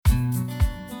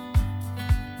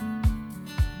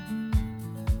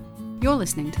You're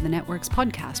listening to the Networks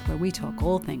podcast, where we talk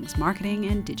all things marketing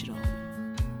and digital.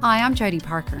 Hi, I'm Jodie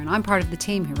Parker, and I'm part of the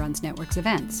team who runs Networks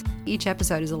events. Each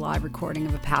episode is a live recording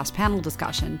of a past panel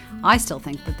discussion. I still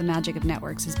think that the magic of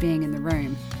Networks is being in the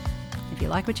room. If you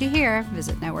like what you hear,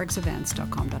 visit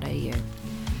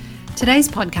networksevents.com.au. Today's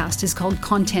podcast is called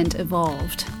Content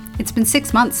Evolved. It's been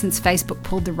 6 months since Facebook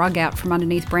pulled the rug out from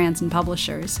underneath brands and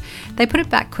publishers. They put it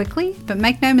back quickly, but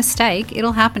make no mistake,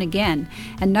 it'll happen again,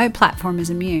 and no platform is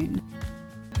immune.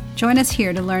 Join us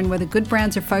here to learn whether good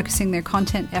brands are focusing their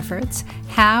content efforts,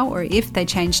 how or if they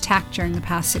changed tack during the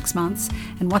past 6 months,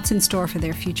 and what's in store for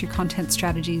their future content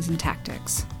strategies and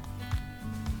tactics.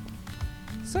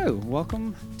 So,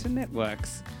 welcome to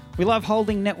Networks. We love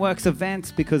holding Networks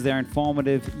events because they're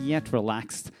informative yet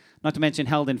relaxed, not to mention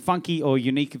held in funky or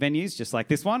unique venues just like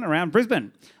this one around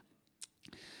Brisbane.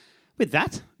 With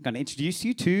that, I'm going to introduce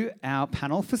you to our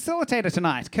panel facilitator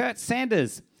tonight, Kurt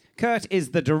Sanders. Kurt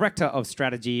is the Director of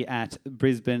Strategy at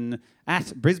Brisbane's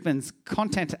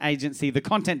content agency, the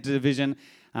Content Division.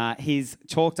 He's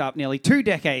chalked up nearly 2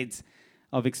 decades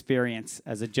of experience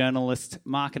as a journalist,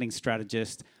 marketing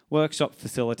strategist, workshop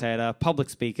facilitator, public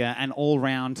speaker, and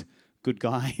all-round good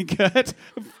guy. Kurt,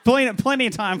 plenty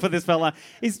of time for this fella.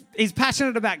 He's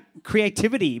passionate about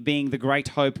creativity being the great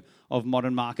hope of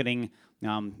modern marketing.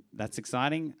 That's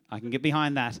exciting. I can get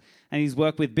behind that. And he's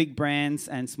worked with big brands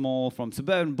and small, from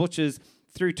suburban butchers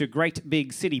through to great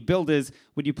big city builders.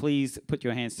 Would you please put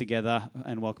your hands together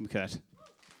and welcome Kurt?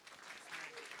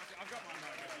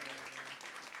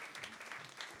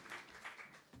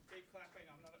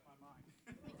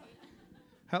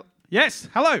 Yes,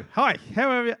 hello, hi.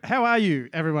 How are you,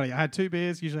 everybody? I had 2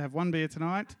 beers, usually have 1 beer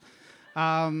tonight.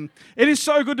 It is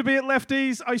so good to be at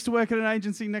Lefties. I used to work at an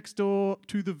agency next door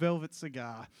to the Velvet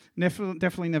Cigar.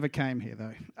 Definitely never came here,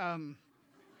 though.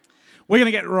 We're going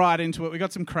to get right into it. We've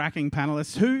got some cracking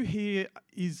panellists. Who here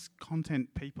is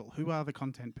content people? Who are the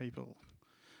content people?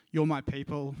 You're my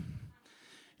people.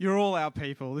 You're all our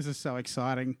people. This is so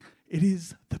exciting. It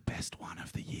is the best one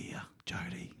of the year,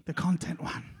 Jodie, the content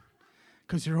one,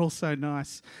 because you're all so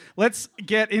nice. Let's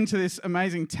get into this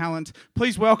amazing talent.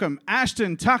 Please welcome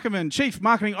Ashton Tuckerman, Chief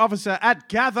Marketing Officer at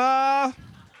Gather.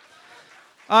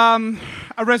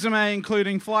 A resume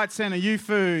including Flight Centre,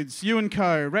 U-Foods,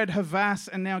 U&Co, Red Havas,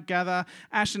 and now Gather.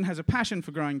 Ashton has a passion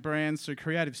for growing brands through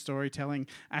creative storytelling.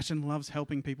 Ashton loves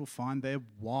helping people find their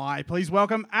why. Please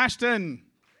welcome Ashton.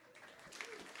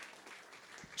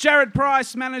 Jared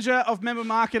Price, Manager of Member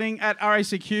Marketing at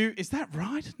RACQ. Is that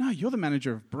right? No, you're the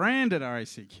Manager of Brand at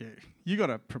RACQ. You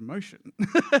got a promotion.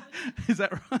 Is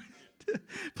that right?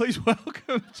 Please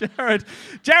welcome Jared.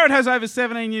 Jared has over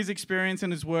 17 years experience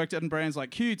and has worked on brands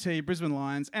like QUT, Brisbane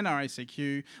Lions and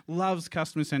RACQ, loves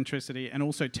customer centricity and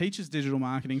also teaches digital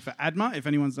marketing for ADMA. If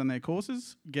anyone's done their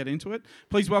courses, get into it.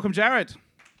 Please welcome Jared.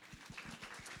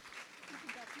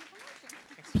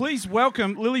 Please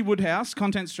welcome Lily Woodhouse,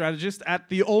 content strategist at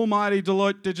the almighty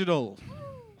Deloitte Digital.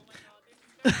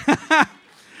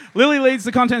 Lily leads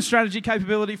the content strategy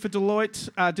capability for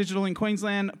Deloitte Digital in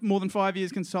Queensland, more than 5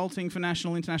 years consulting for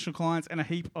national, international clients and a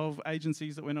heap of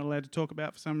agencies that we're not allowed to talk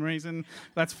about for some reason.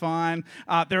 That's fine.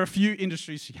 There are a few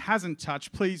industries she hasn't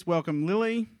touched. Please welcome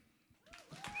Lily.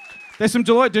 There's some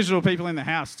Deloitte Digital people in the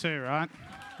house too, right?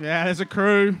 Yeah, there's a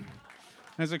crew.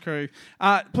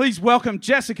 Please welcome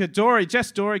Jessica Dorey.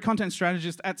 Jess Dorey, content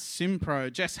strategist at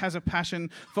Simpro. Jess has a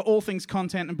passion for all things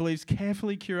content and believes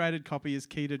carefully curated copy is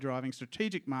key to driving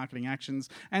strategic marketing actions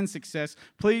and success.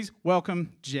 Please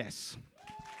welcome Jess.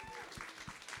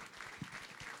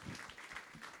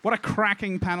 What a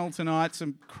cracking panel tonight,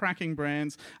 some cracking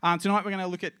brands. Tonight we're going to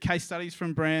look at case studies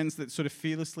from brands that sort of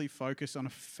fearlessly focus on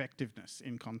effectiveness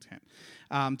in content.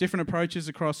 Different approaches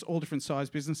across all different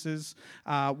size businesses,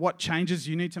 what changes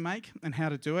you need to make and how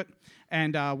to do it,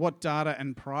 and what data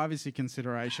and privacy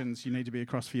considerations you need to be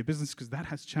across for your business, because that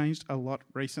has changed a lot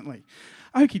recently.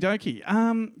 Okie dokie.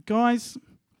 Guys,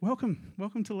 welcome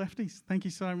to Lefties. Thank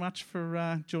you so much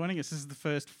for joining us. This is the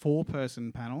first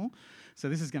 4-person panel. So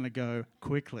this is going to go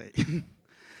quickly.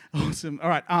 Awesome. All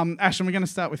right, Ashton, we're going to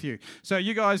start with you. So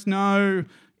you guys know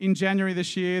in January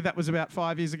this year, that was about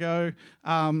 5 years ago,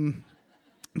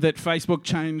 that Facebook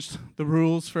changed the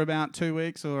rules for about 2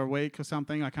 weeks or a week or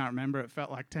something. I can't remember. It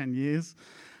felt like 10 years.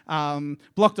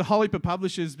 Blocked a whole heap of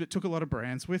publishers, but took a lot of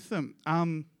brands with them.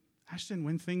 Ashton,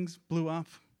 when things blew up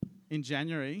in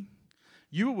January,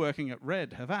 you were working at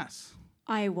Red Havas.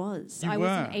 I was. I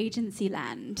was in agency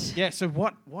land. Yeah, so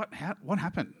what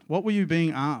happened? What were you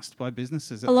being asked by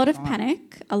businesses at a lot of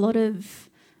panic, a lot of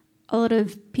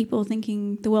people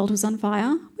thinking the world was on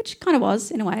fire, which kind of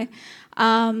was in a way.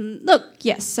 Look,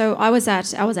 yes, so I was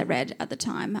at Red at the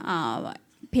time.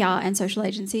 PR and social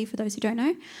agency, for those who don't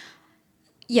know.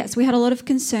 Yes, we had a lot of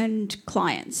concerned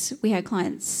clients. We had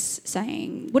clients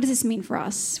saying, what does this mean for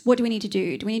us? What do we need to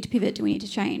do? Do we need to pivot? Do we need to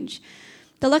change?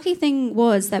 The lucky thing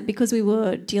was that because we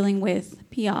were dealing with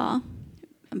PR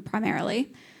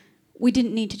primarily, we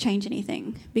didn't need to change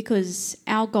anything because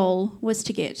our goal was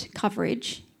to get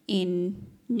coverage in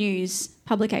news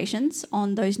publications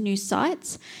on those news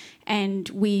sites, and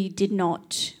we did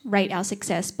not rate our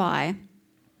success by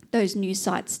those news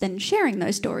sites then sharing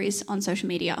those stories on social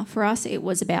media. For us, it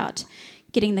was about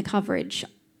getting the coverage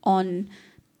on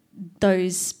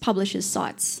those publishers'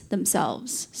 sites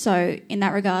themselves. So in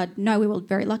that regard, no, we were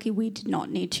very lucky. We did not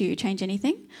need to change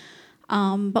anything.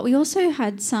 But we also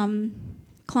had some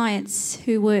clients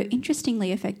who were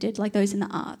interestingly affected, like those in the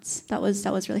arts. That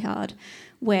was really hard,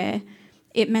 where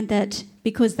it meant that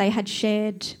because they had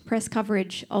shared press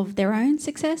coverage of their own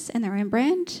success and their own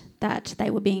brand, that they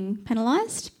were being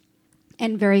penalised.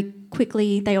 And very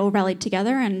quickly they all rallied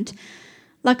together, and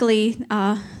luckily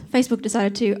Facebook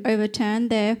decided to overturn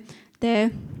their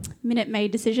Minute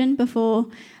Maid decision before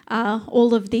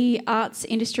all of the arts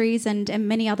industries and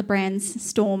many other brands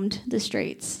stormed the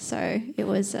streets. So it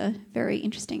was a very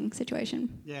interesting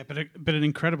situation. Yeah, but an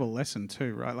incredible lesson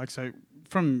too, right? Like, so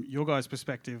from your guys'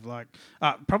 perspective, like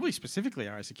probably specifically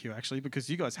RACQ actually, because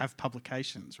you guys have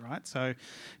publications, right? So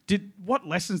what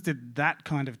lessons did that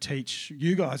kind of teach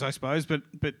you guys, I suppose, but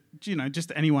you know,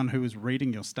 just anyone who was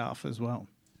reading your stuff as well?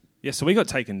 Yeah, so we got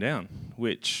taken down,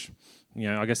 which, you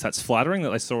know, I guess that's flattering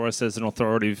that they saw us as an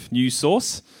authoritative news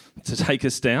source to take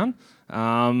us down.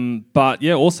 But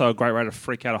yeah, also a great way to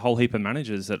freak out a whole heap of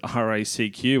managers at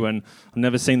RACQ, and I've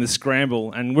never seen the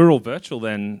scramble, and we're all virtual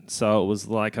then, so it was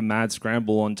like a mad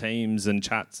scramble on Teams and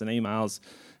chats and emails.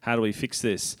 How do we fix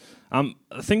this? I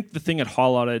think the thing it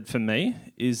highlighted for me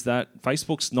is that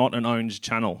Facebook's not an owned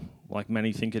channel like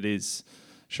many think it is.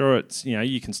 Sure, it's, you know,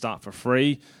 you can start for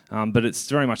free, but it's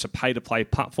very much a pay-to-play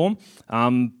platform.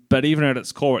 But even at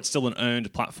its core, it's still an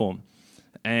earned platform,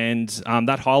 and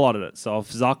that highlighted it. So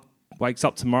if Zuck wakes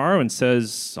up tomorrow and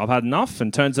says, I've had enough,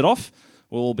 and turns it off,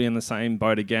 we'll all be in the same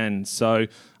boat again. So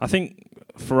I think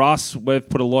for us, we've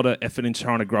put a lot of effort into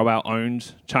trying to grow our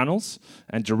owned channels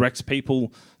and direct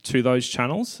people to those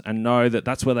channels, and know that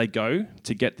that's where they go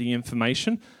to get the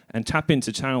information, and tap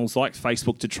into channels like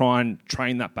Facebook to try and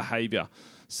train that behaviour.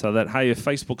 So that, hey, if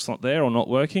Facebook's not there or not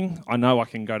working, I know I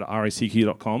can go to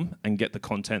racq.com and get the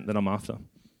content that I'm after.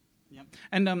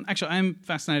 And actually, I am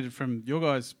fascinated from your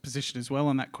guys' position as well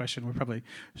on that question. We're probably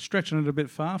stretching it a bit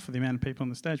far for the amount of people on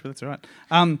the stage, but that's all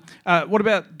right. What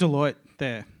about Deloitte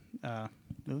there,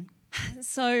 Lily?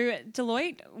 So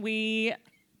Deloitte, we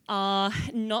are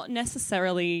not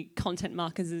necessarily content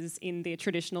marketers in the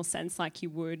traditional sense like you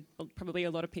would, well, probably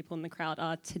a lot of people in the crowd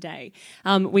are today.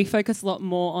 We focus a lot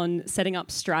more on setting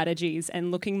up strategies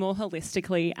and looking more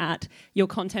holistically at your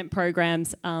content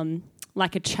programs,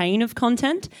 like a chain of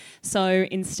content. So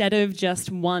instead of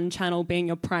just one channel being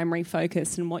your primary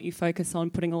focus and what you focus on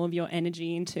putting all of your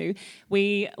energy into,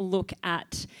 we look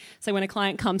at, so when a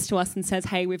client comes to us and says,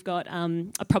 hey, we've got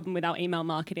a problem with our email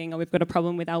marketing, or we've got a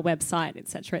problem with our website,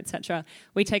 etc.,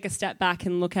 we take a step back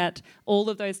and look at all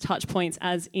of those touch points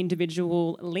as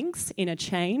individual links in a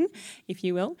chain, if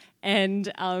you will.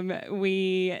 And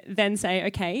we then say,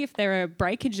 okay, if there are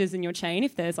breakages in your chain,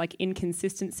 if there's like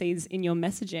inconsistencies in your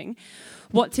messaging,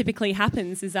 what typically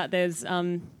happens is that there's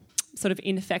sort of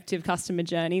ineffective customer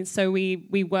journeys. So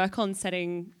we work on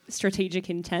setting strategic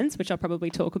intents, which I'll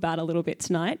probably talk about a little bit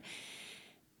tonight,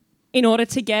 in order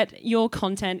to get your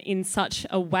content in such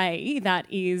a way that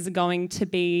is going to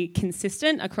be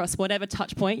consistent across whatever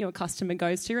touch point your customer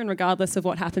goes to, and regardless of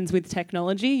what happens with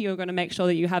technology, you're going to make sure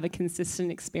that you have a consistent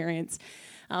experience.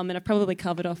 And I've probably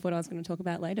covered off what I was going to talk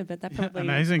about later, but that probably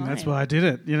amazing. That's why I did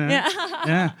it. You know.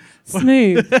 Yeah.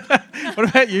 Smooth. What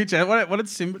about you, Jen? What did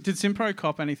Simpro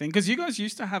cop anything? Because you guys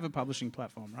used to have a publishing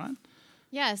platform, right?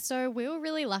 Yeah, so we were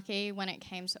really lucky when it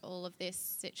came to all of this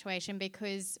situation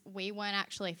because we weren't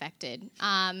actually affected.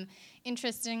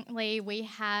 Interestingly, we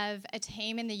have a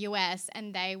team in the US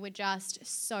and they were just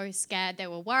so scared. They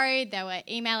were worried. They were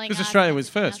emailing us. Because Australia was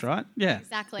first, right? Yeah.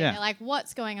 Exactly. Yeah. They're like,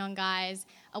 what's going on, guys?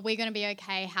 Are we going to be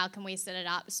okay? How can we set it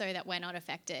up so that we're not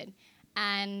affected?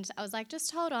 And I was like,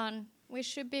 just hold on. We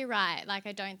should be right. Like,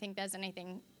 I don't think there's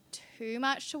anything too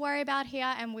much to worry about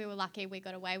here. And we were lucky we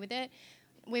got away with it.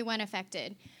 We weren't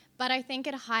affected. But I think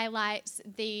it highlights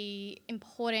the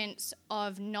importance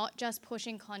of not just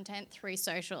pushing content through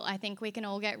social. I think we can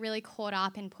all get really caught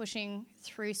up in pushing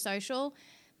through social,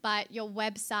 but your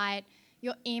website,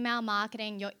 your email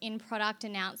marketing, your in-product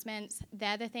announcements,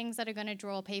 they're the things that are going to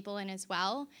draw people in as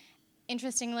well.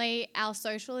 interestingly, our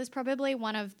social is probably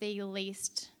one of the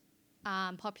least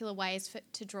popular ways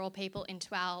to draw people into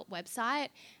our website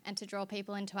and to draw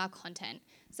people into our content.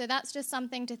 So that's just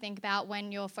something to think about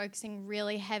when you're focusing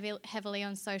really heavily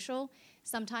on social.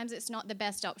 Sometimes it's not the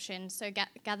best option, so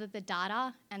gather the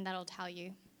data and that'll tell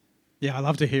you. Yeah, I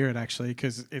love to hear it actually,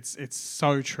 because it's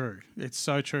so true. It's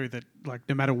so true that like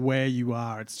no matter where you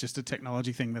are, it's just a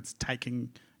technology thing that's taking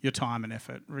your time and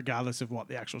effort, regardless of what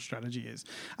the actual strategy is.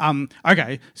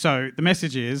 Okay, so the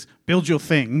message is build your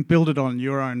thing, build it on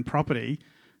your own property.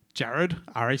 Jared,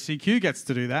 RACQ gets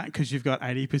to do that because you've got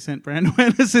 80% brand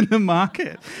awareness in the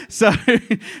market. So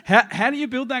how do you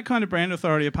build that kind of brand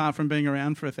authority apart from being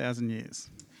around for 1,000 years?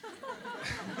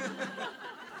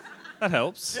 That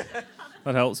helps.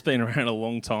 That helps, being around a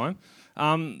long time.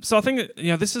 So I think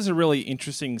this is a really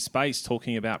interesting space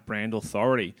talking about brand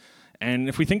authority. And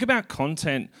if we think about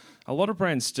content, a lot of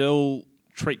brands still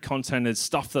treat content as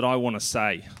stuff that I want to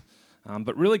say.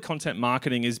 But really content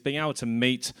marketing is being able to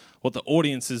meet what the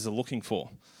audiences are looking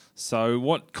for. So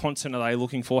what content are they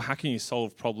looking for? How can you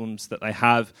solve problems that they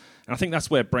have? And I think that's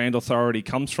where brand authority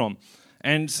comes from.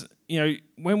 And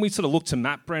when we sort of look to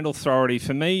map brand authority,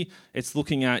 for me, it's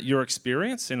looking at your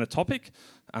experience in a topic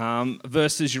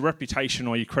versus your reputation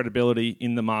or your credibility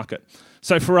in the market.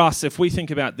 So for us, if we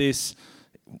think about this,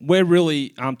 we're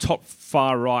really top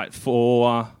far right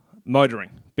for motoring.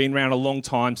 Been around a long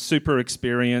time, super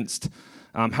experienced,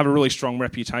 have a really strong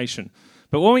reputation.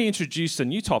 But when we introduce a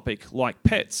new topic like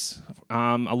pets,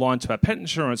 aligned to our pet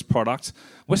insurance product,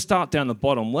 we start down the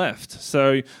bottom left.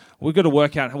 So we've got to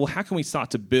work out, well, how can we start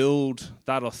to build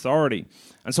that authority?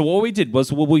 And so what we did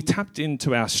was, we tapped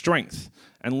into our strength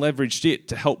and leveraged it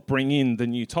to help bring in the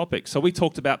new topic. So we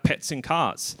talked about pets in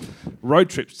cars, road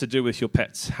trips to do with your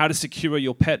pets, how to secure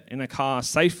your pet in a car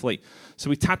safely. So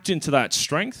we tapped into that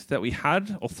strength that we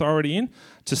had authority in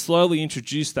to slowly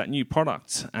introduce that new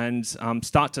product and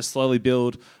start to slowly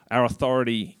build our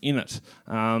authority in it.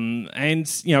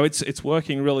 It's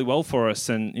working really well for us,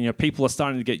 and people are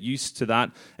starting to get used to that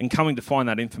and coming to find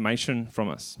that information from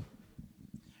us.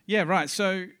 Yeah, right.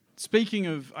 So speaking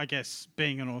of, I guess,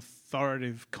 being an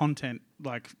authoritative content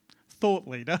like thought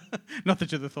leader, not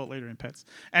that you're the thought leader in pets,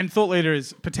 and thought leader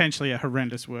is potentially a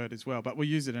horrendous word as well, but we'll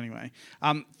use it anyway.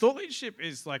 Thought leadership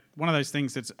is like one of those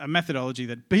things that's a methodology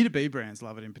that B2B brands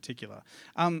love it in particular.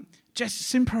 Jess,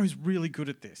 Simpro is really good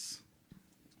at this.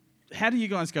 How do you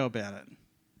guys go about it?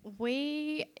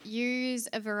 We use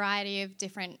a variety of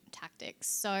different tactics.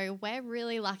 So we're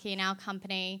really lucky in our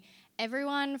company.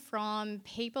 Everyone from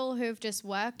people who've just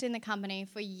worked in the company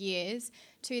for years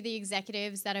to the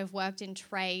executives that have worked in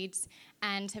trades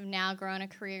and have now grown a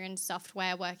career in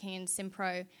software working in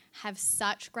Simpro have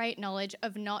such great knowledge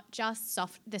of not just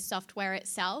the software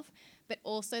itself, but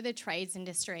also the trades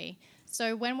industry.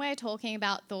 So when we're talking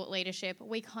about thought leadership,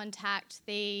 we contact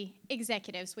the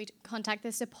executives, we contact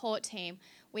the support team,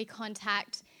 we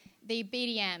contact the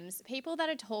BDMs, people that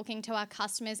are talking to our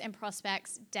customers and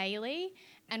prospects daily,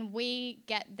 and we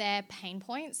get their pain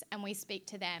points and we speak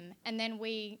to them. And then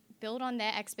we build on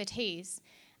their expertise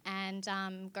and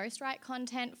ghostwrite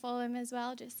content for them as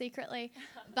well, just secretly.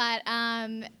 But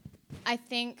I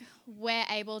think we're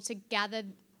able to gather,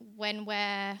 when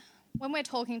we're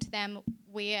talking to them,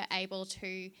 we're able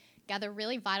to gather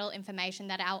really vital information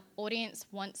that our audience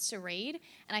wants to read.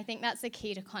 And I think that's the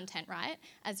key to content, right?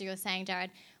 As you were saying,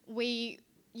 Jared,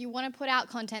 you want to put out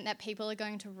content that people are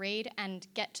going to read and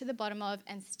get to the bottom of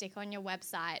and stick on your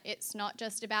website. It's not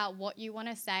just about what you want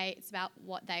to say, it's about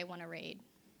what they want to read.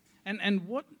 And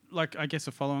what, like, I guess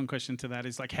a follow-on question to that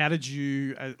is, like, how did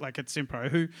you, like at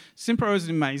Simpro, Simpro is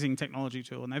an amazing technology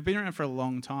tool and they've been around for a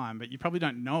long time, but you probably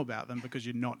don't know about them because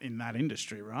you're not in that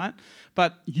industry, right?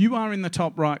 But you are in the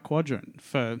top right quadrant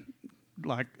for,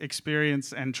 like,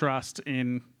 experience and trust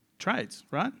in trades,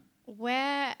 right?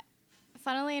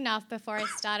 Funnily enough, before I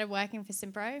started working for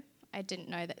Simpro, I didn't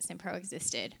know that Simpro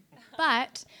existed.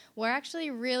 But we're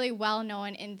actually really well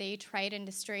known in the trade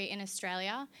industry in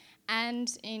Australia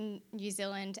and in New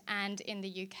Zealand and in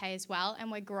the UK as well.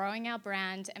 And we're growing our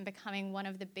brand and becoming one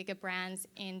of the bigger brands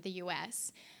in the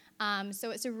US. So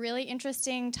it's a really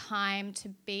interesting time to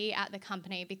be at the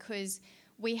company because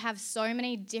we have so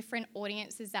many different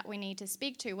audiences that we need to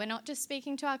speak to. We're not just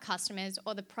speaking to our customers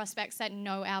or the prospects that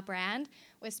know our brand.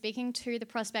 We're speaking to the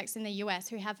prospects in the US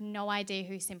who have no idea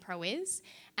who Simpro is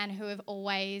and who have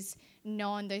always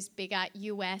known those bigger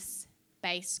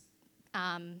US-based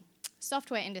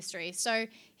software industries. So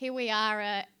here we are,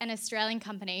 an Australian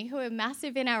company who are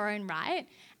massive in our own right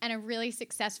and a really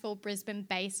successful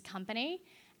Brisbane-based company.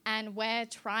 And we're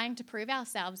trying to prove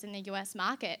ourselves in the US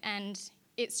market. And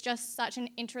it's just such an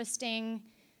interesting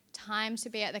time to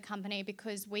be at the company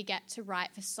because we get to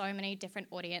write for so many different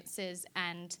audiences,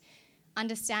 and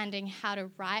understanding how to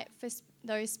write for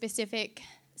those specific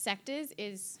sectors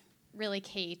is really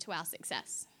key to our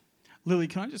success. Lily,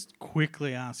 can I just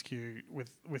quickly ask you,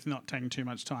 with not taking too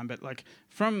much time, but like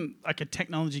from like a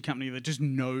technology company that just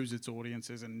knows its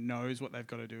audiences and knows what they've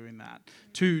got to do in that,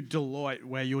 to Deloitte,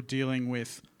 where you're dealing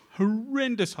with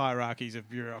horrendous hierarchies of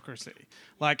bureaucracy,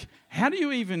 like how do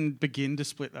you even begin to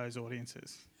split those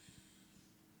audiences?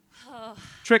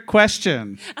 Trick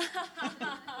question.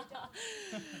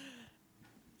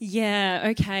 Yeah,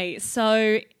 okay.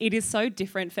 So it is so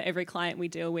different for every client we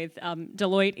deal with.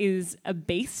 Deloitte is a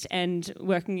beast, and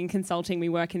working in consulting, we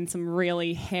work in some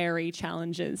really hairy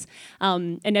challenges.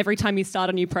 And every time you start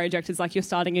a new project, it's like you're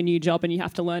starting a new job and you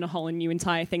have to learn a whole new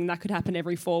entire thing. That could happen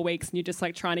every 4 weeks, and you're just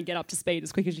like trying to get up to speed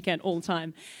as quick as you can all the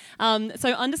time.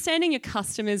 So understanding your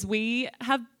customers, we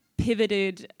have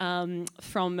pivoted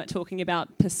from talking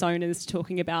about personas to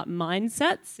talking about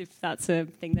mindsets, if that's a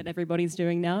thing that everybody's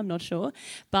doing now, I'm not sure.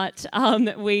 But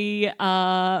we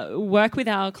work with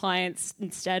our clients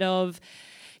instead of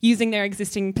using their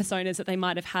existing personas that they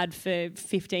might have had for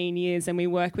 15 years, and we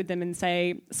work with them and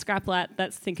say, scrap that,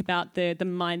 let's think about the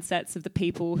mindsets of the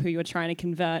people who you're trying to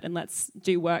convert, and let's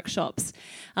do workshops.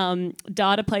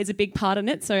 Data plays a big part in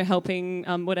it, so helping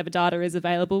whatever data is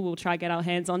available, we'll try to get our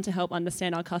hands on to help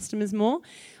understand our customers more.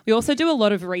 We also do a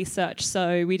lot of research,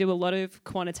 so we do a lot of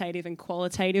quantitative and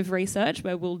qualitative research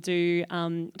where we'll do,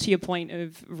 to your point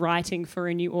of writing for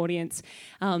a new audience,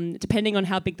 depending on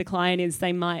how big the client is,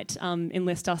 they might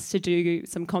enlist us to do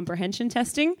some comprehension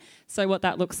testing. So what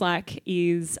that looks like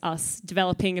is us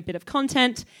developing a bit of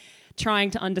content,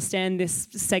 trying to understand this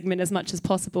segment as much as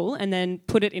possible, and then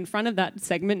put it in front of that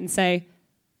segment and say,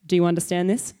 do you understand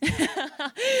this?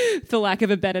 For lack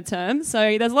of a better term.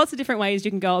 So there's lots of different ways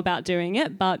you can go about doing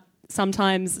it, but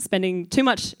sometimes spending too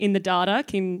much in the data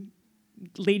can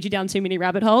lead you down too many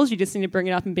rabbit holes. You just need to bring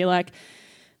it up and be like,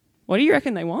 what do you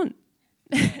reckon they want?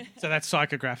 So that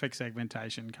psychographic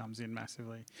segmentation comes in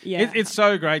massively. Yeah. It's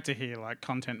so great to hear like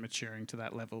content maturing to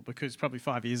that level, because probably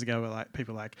 5 years ago,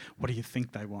 people were like, what do you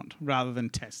think they want? Rather than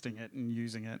testing it and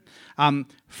using it.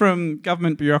 From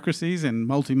government bureaucracies and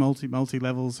multi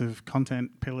levels of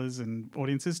content pillars and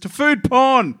audiences to food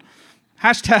porn.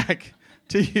 Hashtag,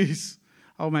 to use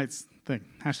old mate's thing.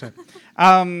 Hashtag.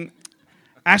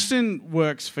 Ashton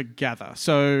works for Gather.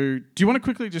 So do you want to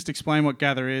quickly just explain what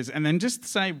Gather is, and then just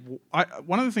say,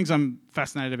 one of the things I'm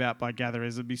fascinated about by Gather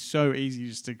is it'd be so easy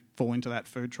just to fall into that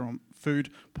food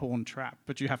porn trap,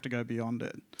 but you have to go beyond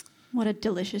it. What a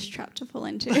delicious trap to fall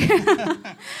into.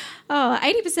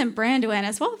 80% brand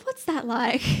awareness. Well, what's that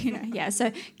like?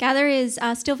 So Gather is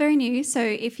still very new. So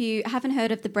if you haven't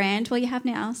heard of the brand, well, you have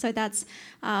now. So that's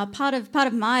part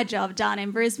of my job done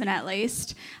in Brisbane, at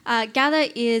least. Gather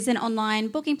is an online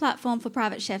booking platform for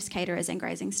private chefs, caterers, and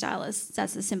grazing stylists.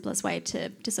 That's the simplest way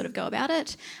to sort of go about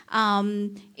it.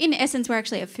 In essence, we're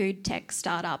actually a food tech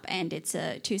startup, and it's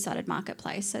a two-sided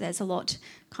marketplace. So there's a lot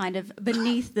kind of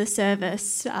beneath the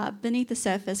surface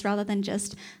rather than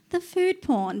just the food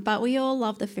porn. But we all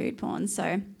love the food porn,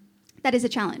 so that is a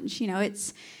challenge.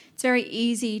 It's very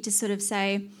easy to sort of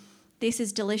say, this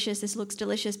is delicious, this looks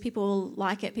delicious, people will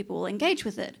like it, people will engage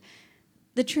with it.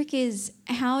 The trick is,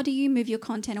 how do you move your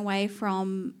content away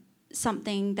from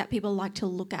something that people like to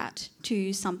look at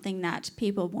to something that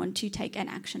people want to take an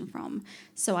action from?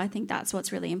 So I think that's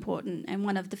what's really important. And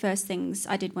one of the first things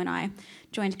I did when I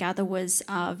joined Gather was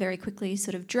very quickly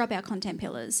sort of drew up our content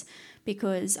pillars,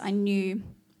 because I knew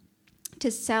to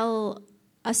sell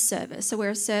a service, so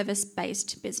we're a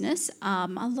service-based business, a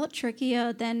lot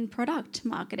trickier than product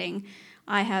marketing.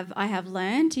 I have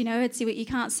learned, you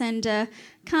can't send a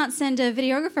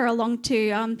videographer along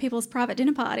to people's private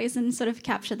dinner parties and sort of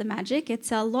capture the magic.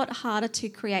 It's a lot harder to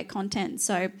create content.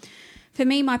 So for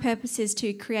me, my purpose is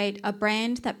to create a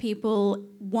brand that people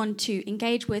want to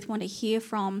engage with, want to hear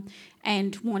from,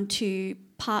 and want to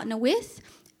partner with,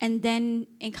 and then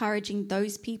encouraging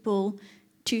those people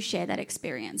to share that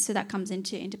experience. So that comes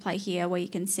into play here, where you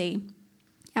can see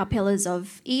our pillars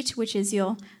of eat, which is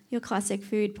your classic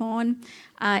food porn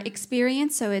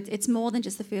experience. So it's more than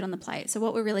just the food on the plate. So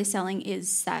what we're really selling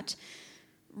is that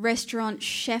restaurant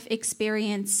chef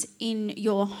experience in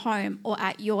your home or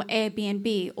at your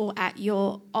Airbnb or at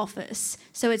your office.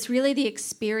 So it's really the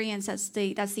experience that's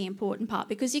the important part,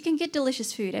 because you can get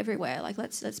delicious food everywhere. Like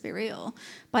let's be real,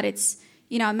 but it's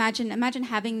imagine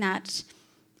having that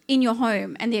in your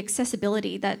home, and the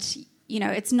accessibility that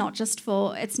it's not just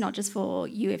for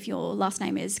you if your last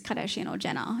name is Kardashian or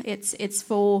Jenner. It's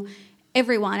for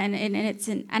everyone, and it's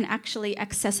an actually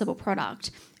accessible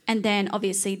product. And then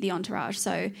obviously the entourage.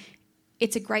 So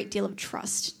it's a great deal of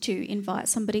trust to invite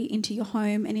somebody into your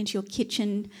home and into your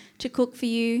kitchen to cook for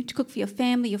you, to cook for your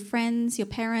family, your friends, your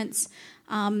parents,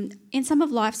 in some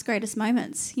of life's greatest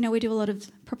moments. You know, we do a lot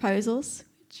of proposals,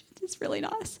 which is really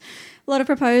nice. A lot of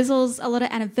proposals, a lot of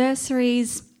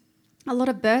anniversaries, a lot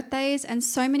of birthdays, and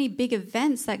so many big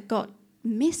events that got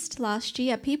missed last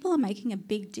year. People are making a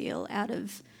big deal out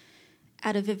of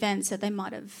events that they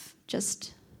might have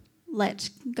just let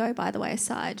go by the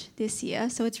wayside this year.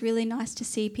 So it's really nice to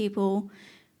see people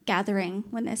gathering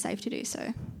when they're safe to do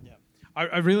so. Yeah.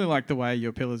 I really like the way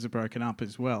your pillars are broken up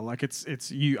as well. Like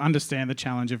it's you understand the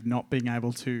challenge of not being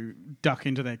able to duck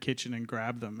into their kitchen and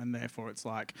grab them, and therefore it's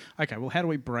like, okay, well, how do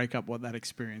we break up what that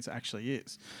experience actually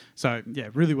is? So yeah,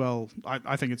 really well.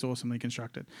 I think it's awesomely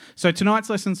constructed. So tonight's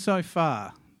lesson so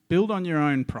far: build on your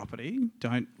own property.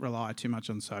 Don't rely too much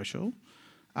on social.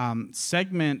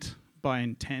 Segment by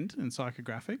intent and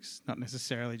psychographics, not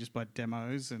necessarily just by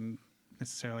demos and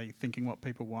necessarily thinking what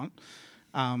people want.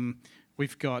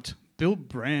 We've got build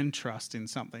brand trust in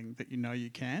something that you know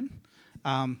you can,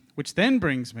 which then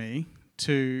brings me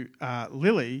to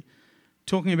Lily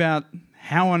talking about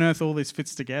how on earth all this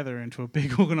fits together into a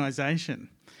big organisation.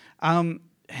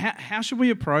 How should we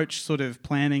approach sort of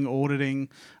planning, auditing,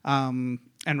 and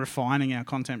refining our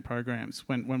content programs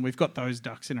when we've got those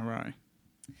ducks in a row?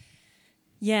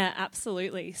 Yeah,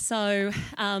 absolutely. So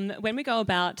when we go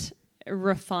about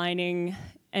refining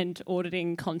and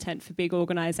auditing content for big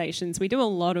organisations, we do a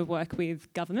lot of work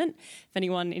with government. If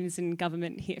anyone is in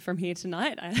government from here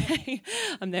tonight,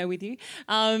 I'm there with you.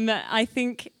 I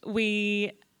think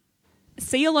we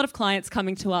see a lot of clients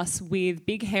coming to us with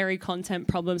big, hairy content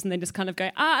problems, and they just kind of go,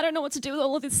 I don't know what to do with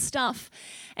all of this stuff.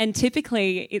 And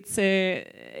typically it's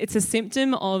a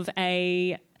symptom of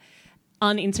a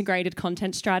unintegrated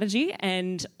content strategy,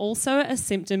 and also a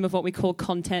symptom of what we call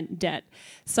content debt.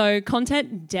 So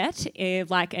content debt,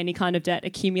 like any kind of debt,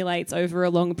 accumulates over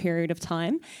a long period of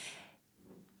time.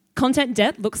 Content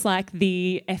debt looks like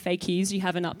the FAQs you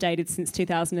haven't updated since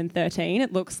 2013.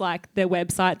 It looks like the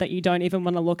website that you don't even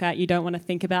want to look at, you don't want to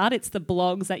think about. It's the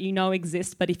blogs that you know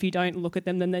exist, but if you don't look at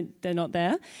them, then they're not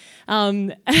there.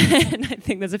 And I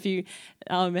think there's a few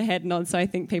head nods, so I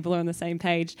think people are on the same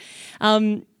page.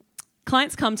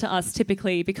 Clients come to us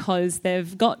typically because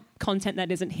they've got content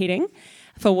that isn't hitting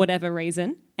for whatever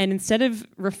reason, and instead of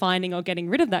refining or getting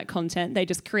rid of that content, they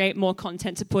just create more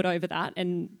content to put over that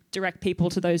and direct people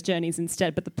to those journeys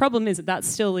instead. But the problem is that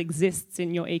still exists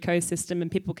in your ecosystem and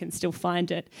people can still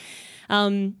find it.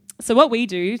 So what we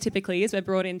do typically is we're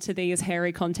brought into these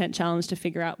hairy content challenge to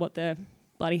figure out what the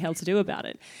bloody hell to do about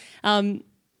it.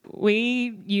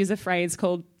 We use a phrase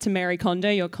called to Mary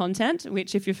Kondo your content,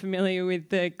 which if you're familiar with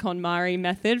the KonMari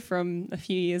method from a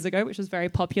few years ago, which was very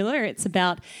popular, it's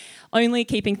about only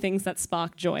keeping things that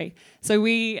spark joy. So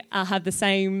we have the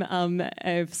same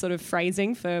sort of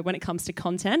phrasing for when it comes to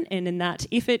content, and in that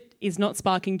if it is not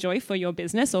sparking joy for your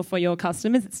business or for your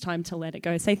customers, it's time to let it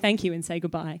go. Say thank you and say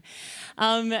goodbye.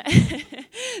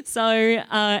 So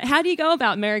how do you go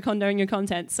about Mary Kondoing your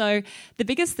content? So the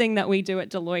biggest thing that we do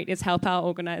at Deloitte is help our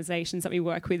organisations that we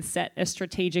work with set a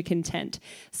strategic intent.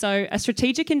 So a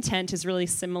strategic intent is really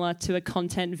similar to a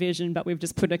content vision, but we've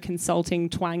just put a consulting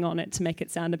twang on it to make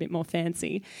it sound a bit more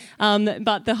fancy.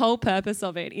 But the whole purpose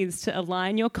of it is to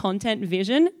align your content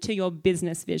vision to your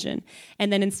business vision.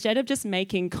 And then instead of just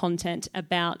making content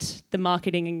about the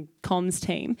marketing and comms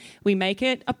team, we make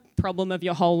it a problem of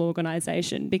your whole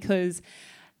organisation, because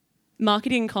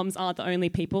marketing and comms aren't the only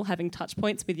people having touch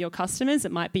points with your customers.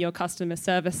 It might be your customer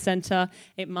service centre.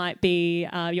 It might be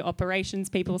your operations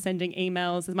people sending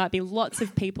emails. There might be lots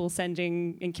of people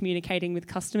sending and communicating with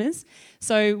customers.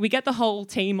 So we get the whole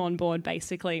team on board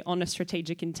basically on a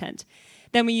strategic intent.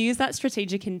 Then we use that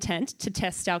strategic intent to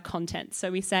test our content. So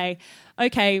we say,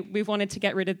 okay, we've wanted to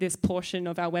get rid of this portion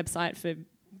of our website for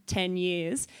 10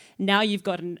 years. Now you've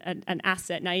got an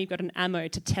asset, now you've got an ammo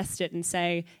to test it and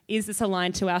say, is this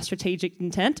aligned to our strategic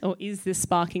intent, or is this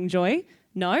sparking joy?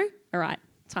 No? All right,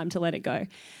 time to let it go.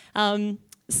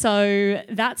 So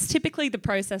that's typically the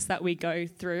process that we go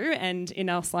through, and in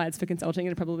our slides for consulting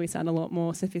it'll probably sound a lot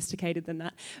more sophisticated than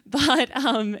that.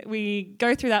 But we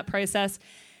go through that process,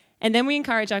 and then we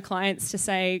encourage our clients to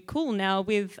say, cool, now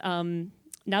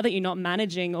that you're not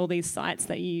managing all these sites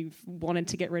that you've wanted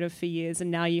to get rid of for years,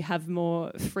 and now you have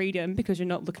more freedom because you're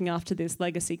not looking after this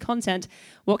legacy content,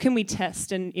 what can we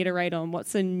test and iterate on?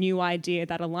 What's a new idea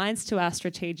that aligns to our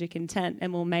strategic intent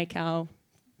and will make our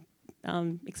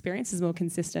experiences more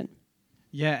consistent?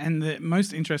 Yeah, and the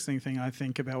most interesting thing I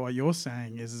think about what you're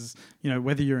saying is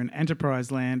whether you're in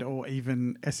enterprise land or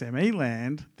even SME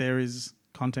land, there is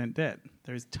content debt.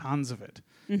 There is tons of it.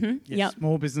 Mm-hmm. Yes, Yep.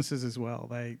 small businesses as well.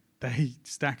 They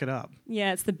stack it up.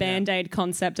 Yeah, it's the Band-Aid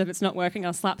concept of it's not working,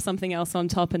 I'll slap something else on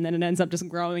top, and then it ends up just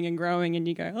growing and growing, and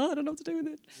you go, oh, I don't know what to do with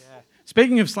it.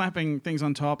 Speaking of slapping things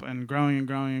on top and growing and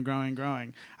growing and growing and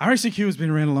growing, RACQ has been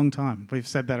around a long time. We've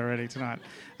said that already tonight.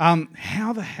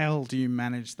 How the hell do you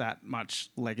manage that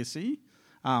much legacy,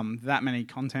 that many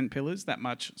content pillars, that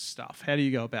much stuff? How do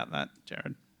you go about that,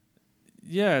 Jared?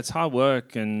 Yeah, it's hard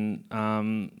work, and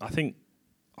I think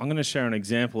I'm going to share an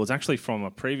example. It's actually from a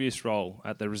previous role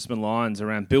at the Brisbane Lions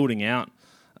around building out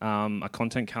a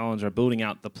content calendar, building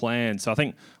out the plan. So I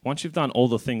think once you've done all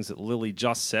the things that Lily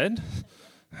just said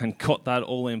and got that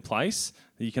all in place,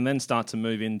 you can then start to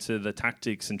move into the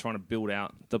tactics and trying to build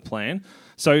out the plan.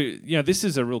 So, this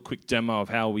is a real quick demo of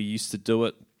how we used to do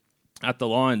it at the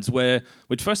Lions, where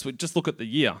we'd just look at the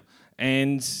year.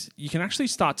 And you can actually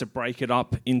start to break it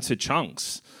up into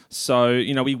chunks. So,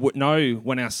 we would know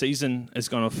when our season is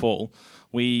going to fall.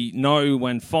 We know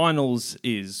when finals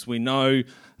is. We know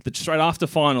that straight after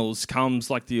finals comes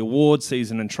like the award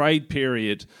season and trade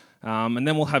period. And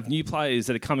then we'll have new players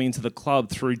that are coming into the club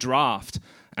through draft.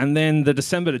 And then the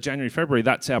December to January, February,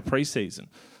 that's our pre-season.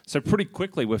 So pretty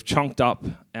quickly we've chunked up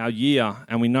our year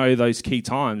and we know those key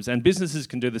times. And businesses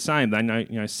can do the same. They know,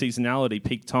 seasonality,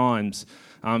 peak times,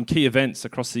 key events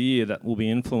across the year that will be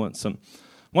influencing.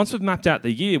 Once we've mapped out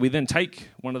the year, we then take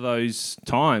one of those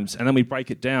times and then we break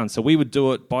it down. So we would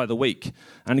do it by the week.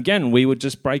 And again, we would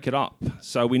just break it up.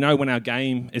 So we know when our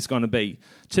game is going to be.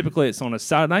 Typically it's on a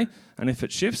Saturday, and if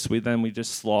it shifts, we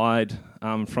just slide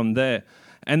from there.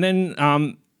 And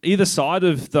then either side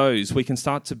of those, we can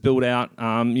start to build out,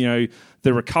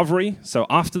 the recovery. So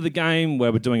after the game,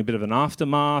 where we're doing a bit of an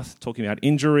aftermath, talking about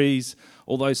injuries,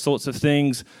 all those sorts of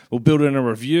things. We'll build in a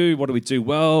review. What do we do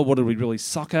well? What do we really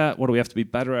suck at? What do we have to be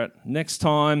better at next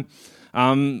time?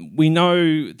 We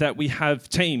know that we have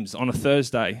teams on a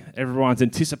Thursday. Everyone's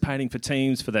anticipating for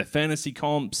teams for their fantasy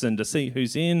comps and to see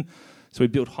who's in. So we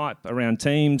build hype around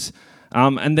teams.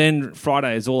 And then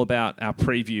Friday is all about our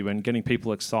preview and getting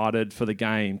people excited for the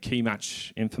game, key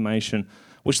match information,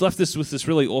 which left us with this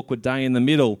really awkward day in the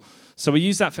middle. So we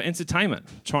use that for entertainment,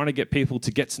 trying to get people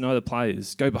to get to know the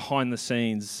players, go behind the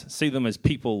scenes, see them as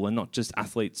people and not just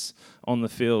athletes on the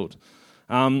field.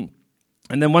 And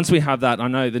then once we have that, I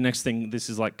know the next thing, this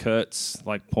is like Kurt's,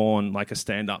 like porn, like a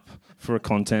stand-up for a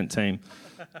content team.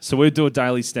 So we'd do a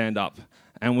daily stand-up.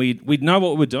 And we'd know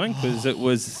what we were doing because it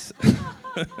was...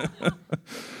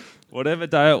 whatever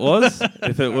day it was,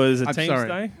 if it was a team's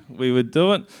day, we would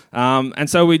do it. And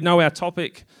so we'd know our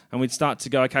topic and we'd start to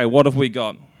go, okay, what have we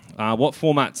got? What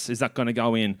formats is that going to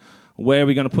go in? Where are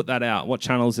we going to put that out? What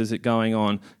channels is it going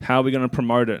on? How are we going to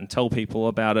promote it and tell people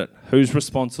about it? Who's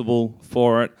responsible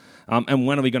for it? And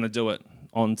when are we going to do it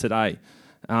on today?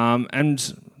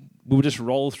 And we'll just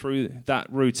roll through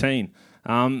that routine.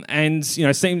 Seems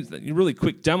a really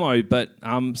quick demo, but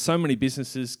so many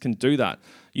businesses can do that.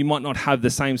 You might not have the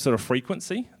same sort of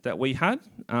frequency that we had,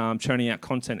 churning out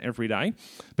content every day,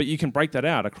 but you can break that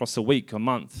out across a week, a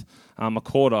month, a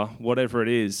quarter, whatever it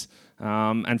is,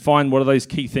 and find what are those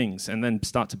key things and then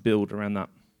start to build around that.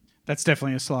 That's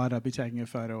definitely a slide I'd be taking a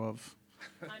photo of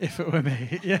if it were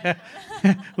me. Yeah.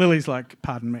 Lily's like,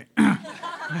 pardon me.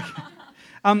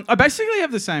 I basically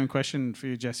have the same question for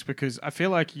you, Jess, because I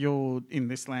feel like you're in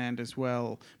this land as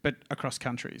well, but across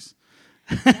countries.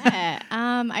 Yeah,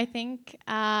 I think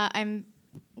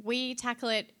we tackle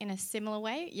it in a similar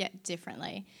way, yet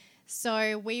differently.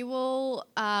 So we will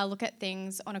look at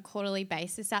things on a quarterly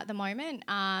basis at the moment,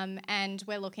 and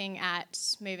we're looking at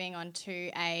moving on to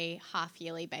a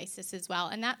half-yearly basis as well,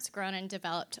 and that's grown and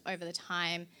developed over the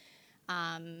time,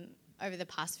 over the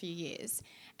past few years.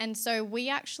 And so we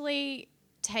actually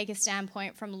take a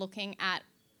standpoint from looking at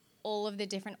all of the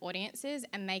different audiences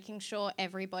and making sure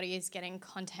everybody is getting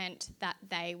content that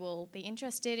they will be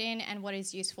interested in and what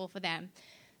is useful for them.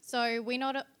 So we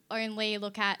not only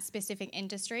look at specific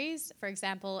industries, for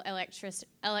example,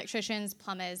 electricians,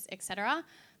 plumbers, etc.,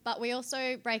 but we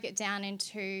also break it down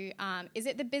into, is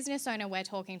it the business owner we're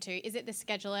talking to? Is it the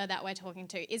scheduler that we're talking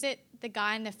to? Is it the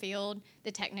guy in the field,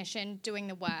 the technician doing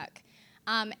the work?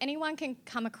 Anyone can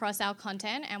come across our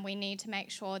content, and we need to make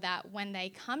sure that when they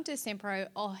come to Simpro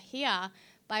or hear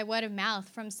by word of mouth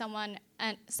from someone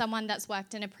that's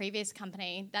worked in a previous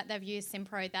company that they've used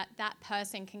Simpro, that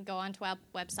person can go onto our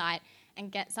website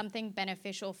and get something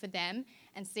beneficial for them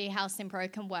and see how Simpro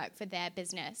can work for their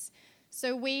business.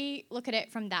 So we look at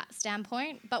it from that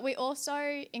standpoint, but we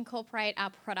also incorporate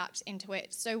our product into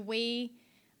it. So we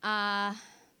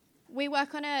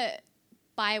work on a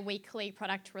bi-weekly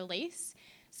product release.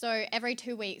 So every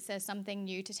 2 weeks there's something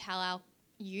new to tell our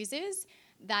users.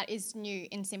 that is new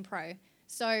in SimPro.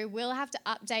 So we'll have to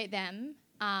update them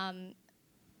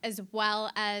as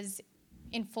well as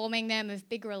informing them of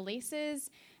big releases.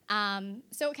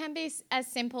 So it can be as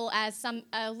simple as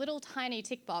a little tiny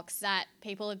tick box that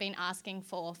people have been asking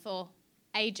for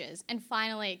ages, and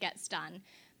finally it gets done.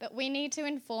 But we need to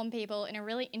inform people in a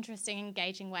really interesting,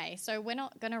 engaging way. So we're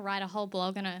not going to write a whole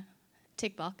blog on a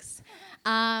tick box,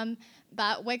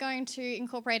 but we're going to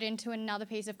incorporate it into another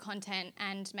piece of content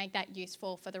and make that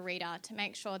useful for the reader to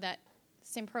make sure that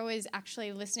SimPro is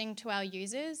actually listening to our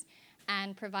users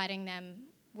and providing them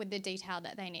with the detail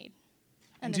that they need.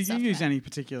 And do you use any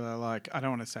particular, like, I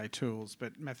don't want to say tools,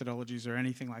 but methodologies or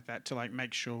anything like that to, like,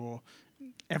 make sure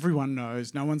everyone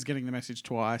knows, no one's getting the message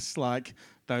twice, like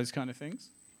those kind of things?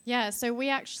 Yeah, so we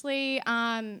actually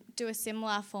do a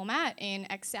similar format in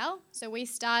Excel. So we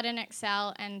start in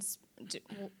Excel and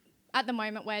at the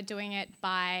moment we're doing it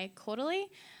by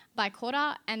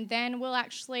quarter, and then we'll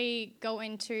actually go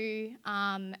into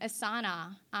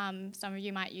Asana. Some of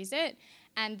you might use it.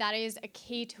 And that is a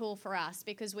key tool for us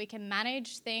because we can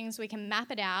manage things, we can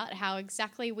map it out how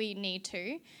exactly we need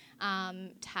to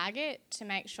tag it to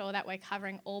make sure that we're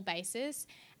covering all bases.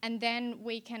 And then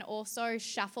we can also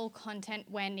shuffle content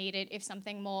where needed if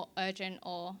something more urgent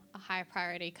or a higher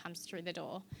priority comes through the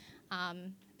door.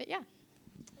 But yeah.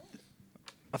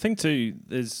 I think too,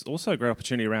 there's also a great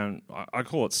opportunity around, I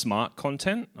call it smart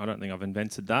content. I don't think I've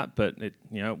invented that, but it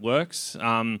works.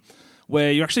 Where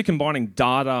you're actually combining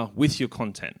data with your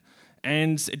content.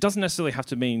 And it doesn't necessarily have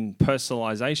to mean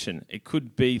personalization. It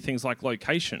could be things like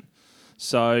location.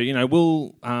 So,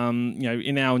 we'll,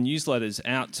 in our newsletters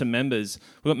out to members,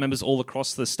 we've got members all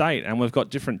across the state and we've got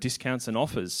different discounts and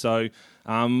offers. So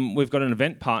we've got an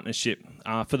event partnership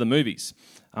for the movies.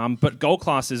 But Gold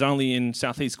Class is only in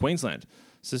Southeast Queensland.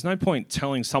 So there's no point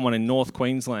telling someone in North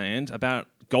Queensland about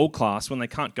Gold Class when they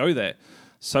can't go there.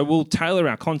 So we'll tailor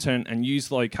our content and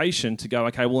use location to go,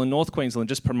 okay, well, in North Queensland,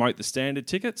 just promote the standard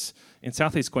tickets. In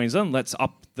Southeast Queensland, let's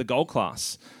up the Gold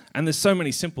Class. And there's so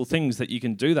many simple things that you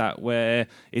can do that where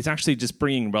it's actually just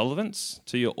bringing relevance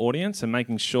to your audience and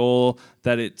making sure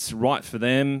that it's right for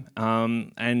them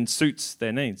and suits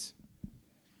their needs.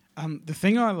 The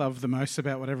thing I love the most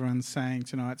about what everyone's saying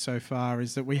tonight so far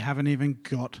is that we haven't even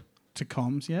got to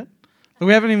comms yet.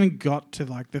 We haven't even got to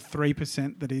like the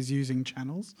 3% that is using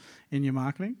channels in your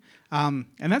marketing. And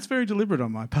that's very deliberate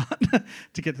on my part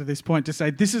to get to this point, to say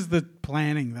this is the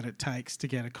planning that it takes to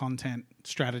get a content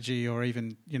strategy or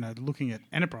even, looking at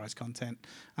enterprise content.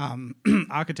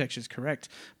 Architecture is correct.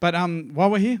 But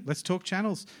while we're here, let's talk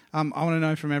channels. I want to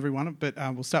know from everyone, but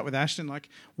we'll start with Ashton. Like,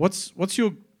 what's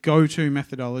your go-to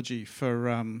methodology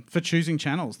for choosing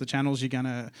channels, the channels you're going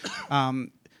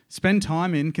to spend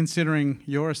time in, considering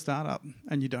you're a startup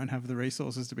and you don't have the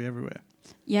resources to be everywhere?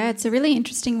 Yeah, it's a really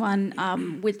interesting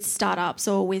one with startups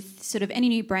or with sort of any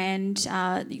new brand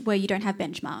where you don't have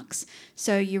benchmarks.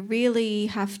 So you really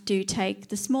have to take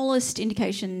the smallest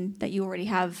indication that you already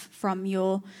have from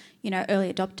your,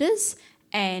 early adopters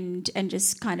and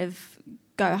just kind of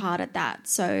go hard at that.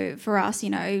 So for us,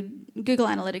 Google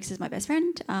Analytics is my best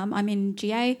friend. I'm in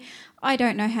GA. I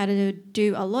don't know how to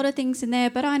do a lot of things in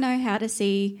there, but I know how to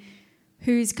see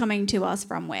who's coming to us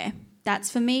from where.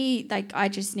 That's for me, like, I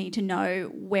just need to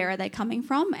know where are they coming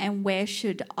from and where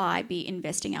should I be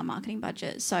investing our marketing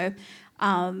budget. So,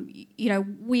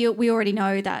 we already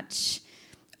know that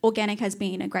organic has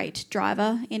been a great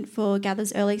driver for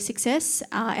Gather's early success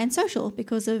and social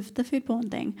because of the food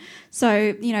porn thing.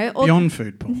 So, Beyond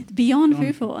food porn. Beyond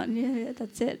food porn, yeah,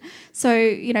 that's it.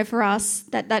 So, for us,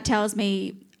 that tells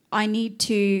me I need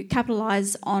to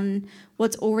capitalise on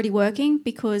what's already working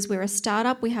because we're a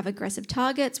startup. We have aggressive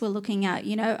targets. We're looking at,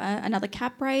 another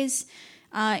cap raise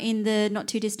in the not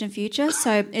too distant future.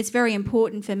 So it's very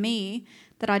important for me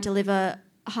that I deliver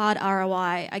hard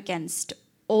ROI against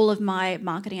all of my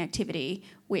marketing activity,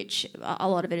 which a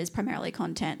lot of it is primarily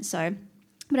content. So,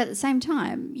 but at the same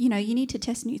time, you need to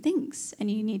test new things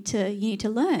and you need to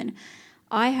learn.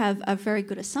 I have a very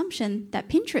good assumption that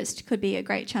Pinterest could be a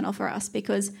great channel for us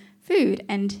because food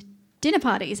and dinner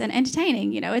parties and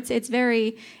entertaining,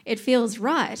 it feels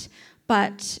right.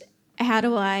 But how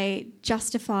do I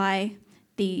justify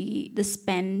the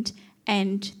spend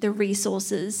and the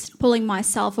resources, pulling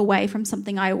myself away from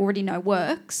something I already know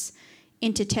works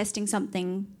into testing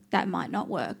something that might not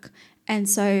work? And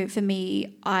so for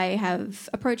me, I have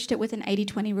approached it with an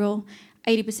 80-20 rule.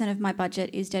 80% of my budget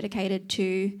is dedicated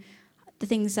to the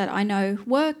things that I know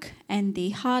work and the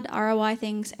hard ROI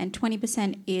things, and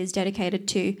 20% is dedicated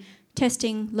to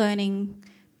testing, learning,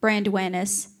 brand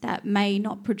awareness that may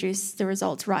not produce the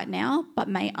results right now, but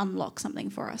may unlock something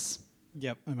for us.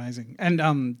 Yep, amazing.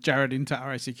 And Jared, into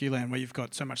RACQ land, where you've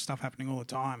got so much stuff happening all the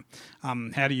time,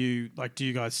 how do you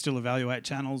guys still evaluate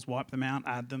channels, wipe them out,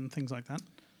 add them, things like that?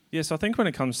 Yeah, so I think when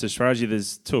it comes to strategy,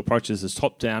 there's two approaches. There's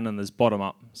top down and there's bottom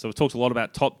up. So we've talked a lot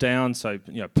about top down, so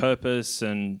purpose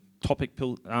and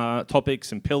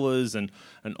topics and pillars and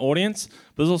audience.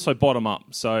 But there's also bottom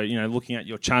up. So looking at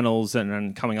your channels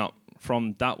and coming up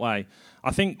from that way.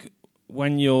 I think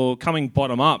when you're coming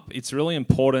bottom up, it's really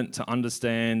important to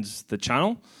understand the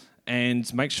channel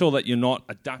and make sure that you're not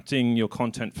adapting your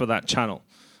content for that channel,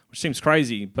 which seems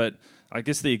crazy, but I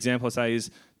guess the example I say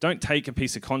is don't take a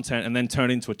piece of content and then turn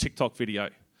it into a TikTok video.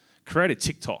 Create a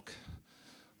TikTok.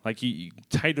 Like you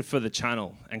cater for the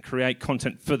channel and create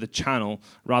content for the channel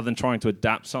rather than trying to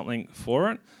adapt something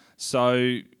for it.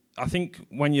 So I think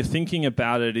when you're thinking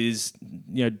about it is,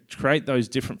 create those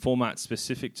different formats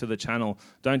specific to the channel.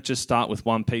 Don't just start with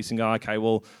one piece and go, okay,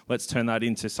 well, let's turn that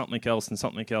into something else and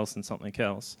something else and something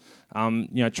else.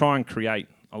 Try and create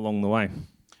along the way.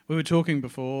 We were talking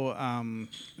before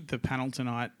the panel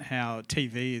tonight how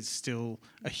TV is still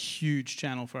a huge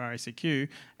channel for RACQ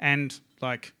and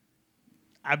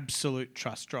absolute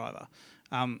trust driver.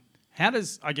 How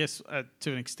does, I guess,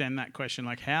 to extend that question,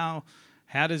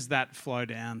 how does that flow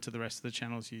down to the rest of the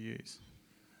channels you use?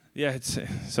 Yeah,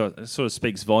 so it sort of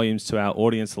speaks volumes to our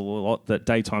audience a lot that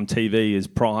daytime TV is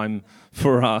prime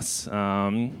for us.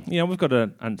 We've got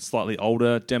a slightly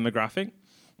older demographic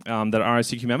that are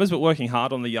RACQ members, but working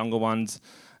hard on the younger ones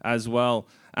as well.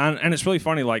 And it's really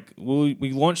funny,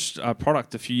 we launched a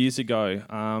product a few years ago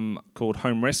called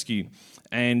Home Rescue,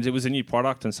 and it was a new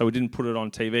product, and so we didn't put it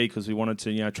on TV because we wanted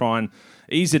to try and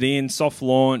ease it in, soft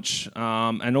launch,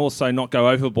 and also not go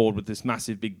overboard with this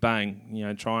massive big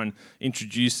bang, try and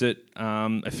introduce it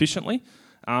efficiently.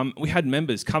 We had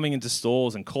members coming into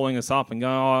stores and calling us up and go,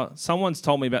 oh, someone's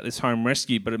told me about this Home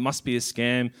Rescue, but it must be a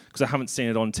scam because I haven't seen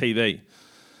it on TV.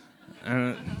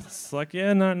 And it's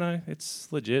no, it's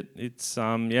legit. It's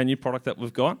a new product that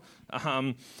we've got.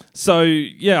 I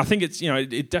think it's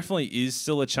it definitely is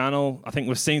still a channel. I think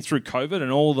we've seen through COVID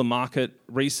and all the market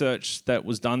research that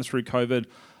was done through COVID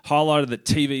highlighted that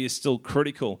TV is still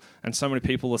critical, and so many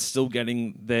people are still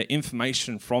getting their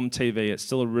information from TV. It's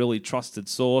still a really trusted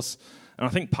source, and I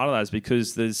think part of that is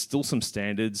because there's still some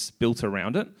standards built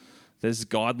around it. There's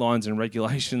guidelines and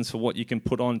regulations for what you can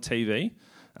put on TV.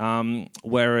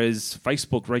 Whereas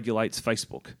Facebook regulates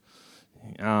Facebook.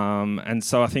 And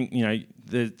so I think,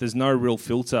 there's no real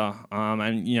filter.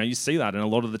 And, you see that in a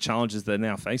lot of the challenges they're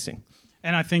now facing.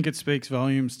 And I think it speaks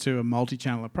volumes to a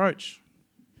multi-channel approach.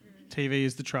 TV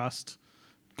is the trust.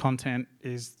 Content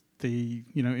is the,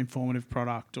 informative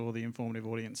product or the informative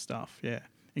audience stuff. Yeah.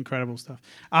 Incredible stuff.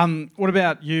 What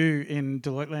about you in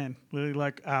Deloitte land?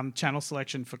 Really channel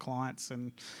selection for clients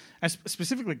and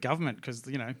specifically government, because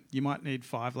you might need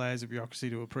 5 layers of bureaucracy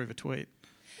to approve a tweet.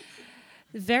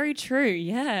 Very true.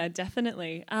 Yeah,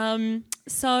 definitely.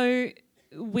 So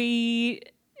we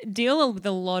deal with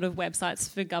a lot of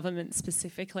websites for government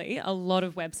specifically, a lot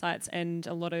of websites and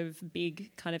a lot of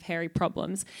big kind of hairy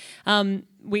problems.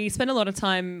 We spend a lot of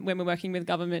time when we're working with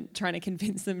government trying to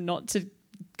convince them not to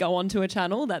go onto a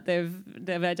channel that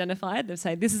they've identified. They've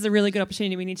said, this is a really good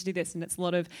opportunity, we need to do this. And it's a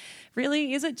lot of,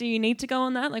 really, is it? Do you need to go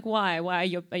on that? Why? Why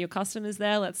are your customers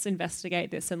there? Let's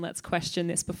investigate this and let's question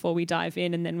this before we dive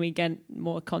in, and then we get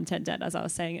more content debt, as I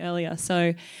was saying earlier.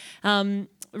 So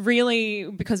really,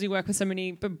 because we work with so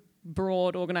many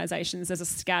broad organisations, there's a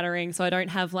scattering, so I don't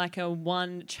have a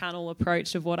one channel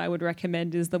approach of what I would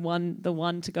recommend is the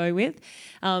one to go with.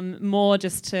 More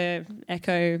just to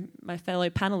echo my fellow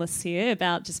panelists here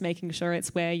about just making sure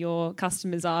it's where your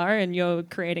customers are and you're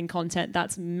creating content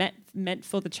that's meant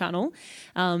for the channel,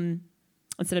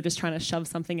 instead of just trying to shove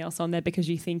something else on there because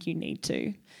you think you need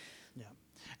to. Yeah.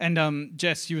 And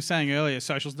Jess, you were saying earlier,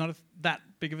 social's not that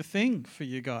big of a thing for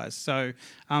you guys. So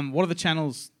what are the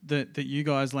channels that you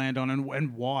guys land on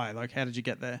and why? How did you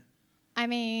get there? I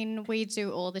mean, we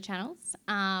do all the channels,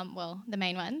 the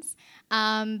main ones.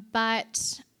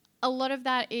 But a lot of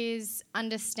that is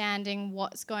understanding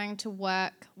what's going to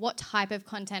work, what type of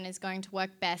content is going to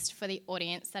work best for the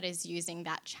audience that is using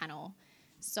that channel.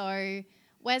 So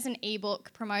where's an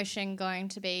ebook promotion going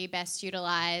to be best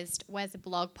utilised? Where's a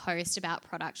blog post about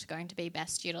product going to be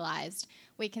best utilised?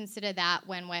 We consider that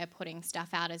when we're putting stuff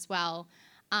out as well.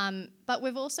 But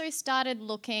we've also started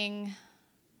looking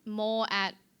more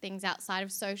at things outside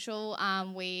of social.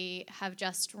 We have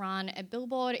just run a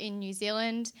billboard in New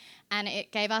Zealand, and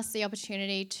it gave us the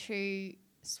opportunity to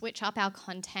switch up our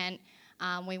content,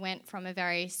 We went from a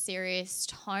very serious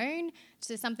tone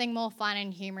to something more fun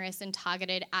and humorous and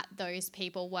targeted at those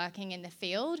people working in the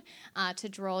field to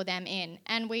draw them in.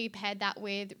 And we paired that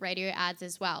with radio ads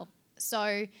as well.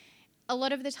 So a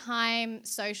lot of the time,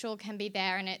 social can be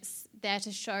there and it's there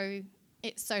to show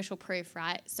it's social proof,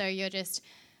 right? So you're just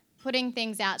putting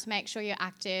things out to make sure you're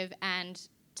active and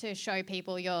to show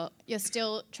people you're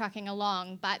still trucking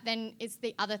along. But then it's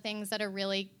the other things that are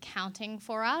really counting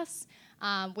for us.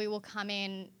 We will come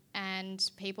in and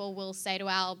people will say to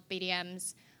our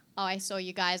BDMs, oh, I saw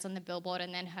you guys on the billboard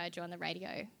and then heard you on the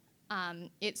radio.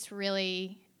 It's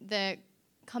really, the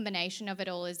combination of it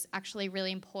all is actually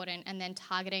really important, and then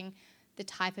targeting the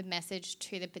type of message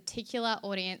to the particular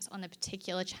audience on the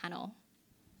particular channel.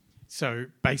 So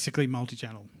basically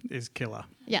multi-channel is killer.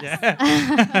 Yes.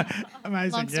 Yeah.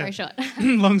 Amazing. Long story short.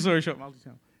 Long story short,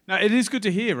 multi-channel. No, it is good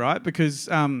to hear, right? Because,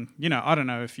 I don't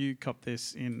know if you cop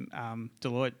this in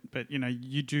Deloitte, but,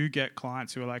 you do get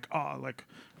clients who are like,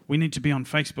 we need to be on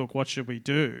Facebook. What should we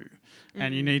do? Mm-hmm.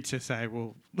 And you need to say,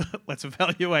 well, let's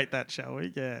evaluate that, shall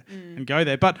we? Yeah, and go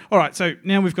there. But, all right, so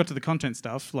now we've got to the content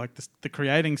stuff, like the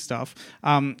creating stuff.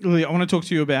 Lily, I want to talk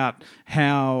to you about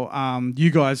how you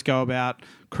guys go about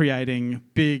creating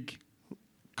big,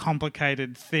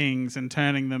 complicated things and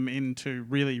turning them into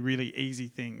really, really easy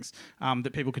things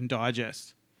that people can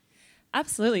digest.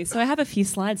 Absolutely. So I have a few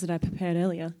slides that I prepared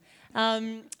earlier.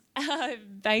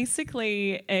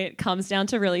 Basically, it comes down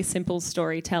to really simple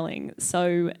storytelling.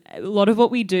 So a lot of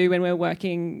what we do when we're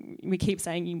working, we keep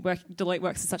saying Deloitte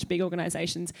works with such big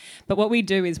organisations, but what we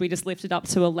do is we just lift it up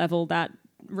to a level that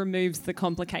removes the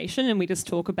complication and we just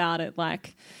talk about it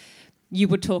like you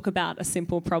would talk about a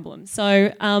simple problem.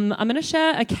 So I'm going to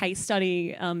share a case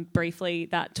study briefly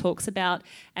that talks about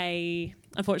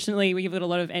unfortunately, we give it a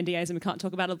lot of NDAs and we can't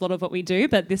talk about a lot of what we do,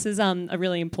 but this is a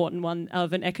really important one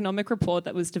of an economic report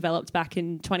that was developed back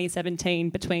in 2017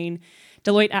 between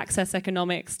Deloitte Access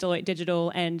Economics, Deloitte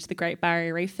Digital and the Great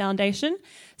Barrier Reef Foundation.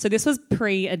 So this was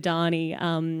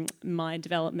pre-Adani mine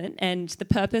development, and the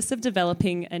purpose of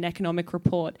developing an economic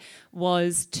report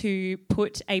was to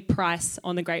put a price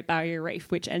on the Great Barrier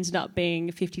Reef, which ended up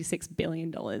being $56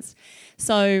 billion.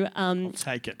 So I'll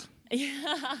take it.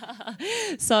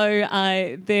 So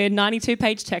the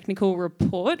 92-page technical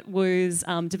report was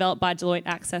developed by Deloitte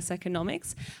Access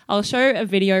Economics. I'll show a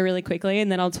video really quickly and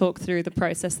then I'll talk through the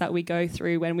process that we go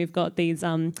through when we've got these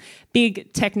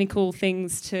big technical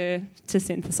things to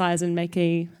synthesize and make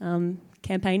a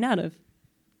campaign out of.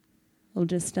 I'll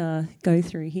just go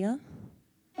through here.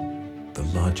 The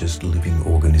largest living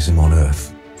organism on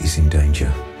Earth is in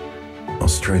danger.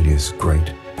 Australia's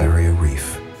Great Barrier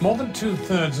Reef. More than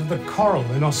 2/3 of the coral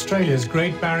in Australia's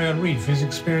Great Barrier Reef is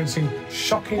experiencing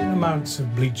shocking amounts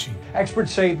of bleaching.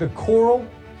 Experts say the coral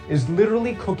is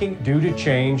literally cooking due to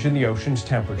change in the ocean's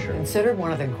temperature. Considered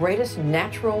one of the greatest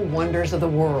natural wonders of the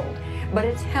world, but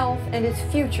its health and its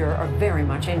future are very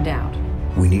much in doubt.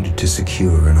 We needed to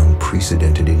secure an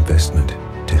unprecedented investment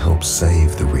to help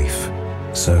save the reef.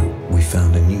 So we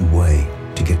found a new way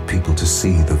to get people to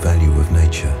see the value of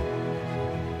nature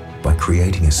by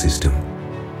creating a system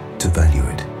to value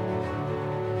it.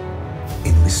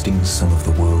 Enlisting some of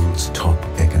the world's top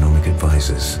economic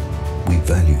advisors, we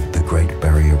valued the Great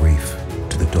Barrier Reef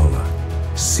to the dollar.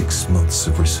 6 months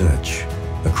of research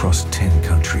across 10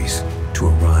 countries to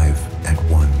arrive at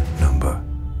one number: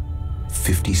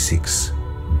 $56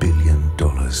 billion.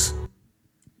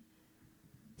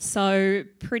 So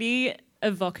pretty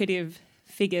evocative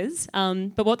figures,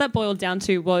 but what that boiled down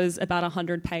to was about a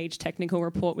 100-page technical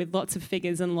report with lots of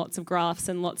figures and lots of graphs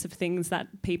and lots of things that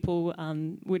people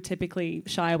would typically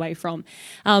shy away from.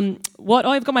 I've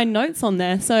got my notes on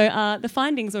there, so the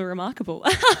findings are remarkable.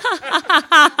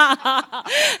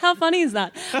 How funny is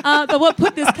that? But what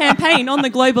put this campaign on the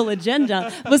global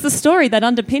agenda was the story that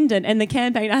underpinned it and the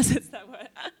campaign assets that were.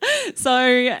 So,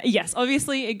 yes,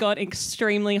 obviously it got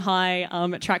extremely high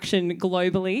traction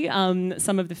globally,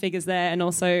 some of the figures there, and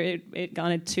also it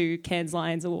garnered 2 Cannes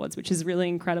Lions Awards, which is really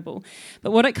incredible. But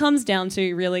what it comes down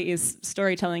to really is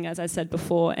storytelling, as I said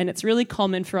before, and it's really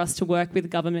common for us to work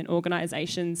with government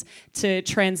organisations to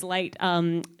translate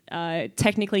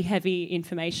technically heavy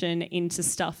information into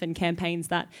stuff and campaigns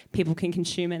that people can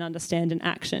consume and understand and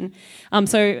action.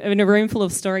 So in a room full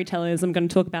of storytellers, I'm going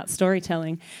to talk about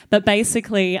storytelling. But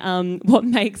basically, what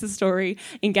makes a story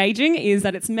engaging is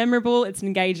that it's memorable, it's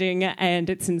engaging, and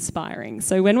it's inspiring.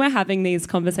 So when we're having these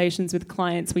conversations with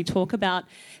clients, we talk about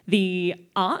the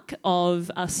arc of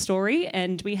a story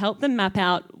and we help them map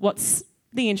out what's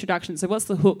the introduction. So what's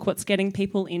the hook? What's getting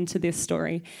people into this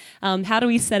story? How do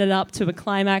we set it up to a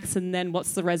climax? And then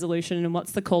what's the resolution and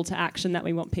what's the call to action that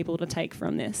we want people to take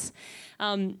from this?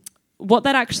 What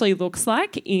that actually looks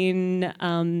like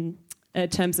in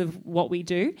terms of what we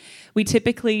do. We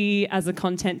typically, as a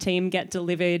content team, get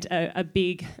delivered a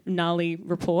big, gnarly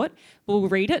report. We'll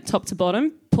read it top to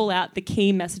bottom, pull out the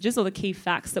key messages or the key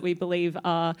facts that we believe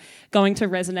are going to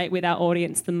resonate with our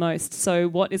audience the most. So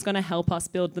what is going to help us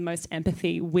build the most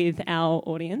empathy with our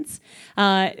audience?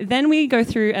 Then we go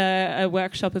through a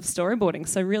workshop of storyboarding.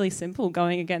 So really simple,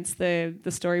 going against the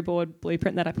storyboard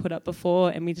blueprint that I put up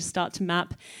before, and we just start to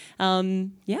map,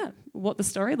 what the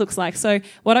story looks like. So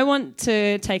what I want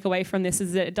to take away from this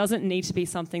is that it doesn't need to be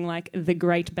something like the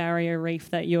Great Barrier Reef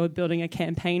that you're building a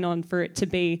campaign on for it to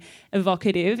be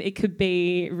evocative. It could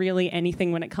be really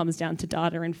anything when it comes down to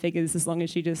data and figures, as long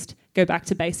as you just go back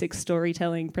to basic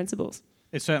storytelling principles.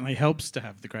 It certainly helps to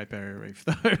have the Great Barrier Reef,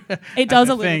 though. It does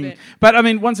a little bit. But, I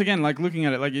mean, once again, like, looking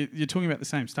at it, like, you're talking about the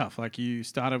same stuff. Like, you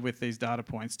started with these data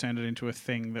points, turned it into a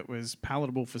thing that was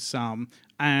palatable for some,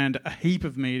 and a heap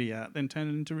of media, then turned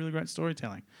it into really great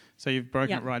storytelling. So you've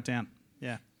broken it right down.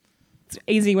 Yeah. It's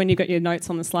easy when you've got your notes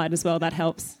on the slide as well. That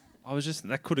helps.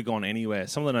 That could have gone anywhere.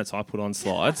 Some of the notes I put on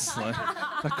slides,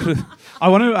 I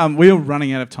want to. We're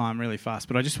running out of time really fast,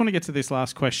 but I just want to get to this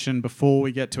last question before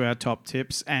we get to our top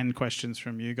tips and questions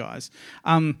from you guys.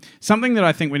 Something that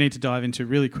I think we need to dive into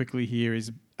really quickly here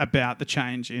is about the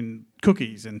change in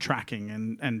cookies and tracking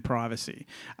and privacy.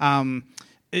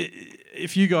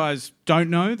 If you guys don't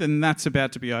know, then that's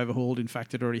about to be overhauled. In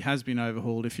fact, it already has been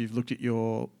overhauled. If you've looked at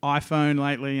your iPhone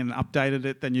lately and updated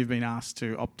it, then you've been asked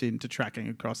to opt into tracking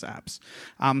across apps.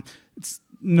 It's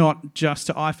not just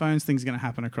to iPhones. Things are going to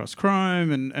happen across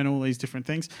Chrome and all these different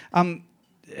things.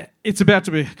 It's about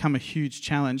to become a huge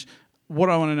challenge. What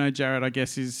I want to know, Jared, I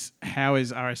guess, is how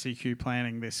is RACQ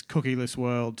planning this cookieless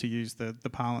world, to use the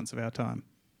parlance of our time?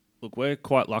 Look, we're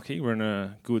quite lucky. We're in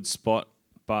a good spot.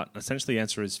 But essentially the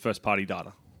answer is first-party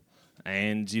data.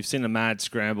 And you've seen a mad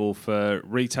scramble for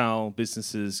retail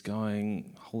businesses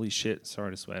going, holy shit,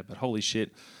 sorry to swear, but holy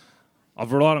shit,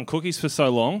 I've relied on cookies for so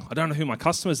long, I don't know who my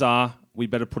customers are, we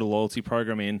better put a loyalty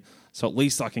program in so at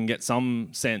least I can get some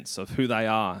sense of who they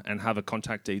are and have a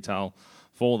contact detail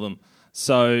for them.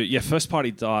 So, yeah,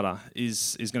 first-party data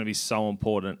is going to be so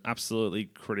important, absolutely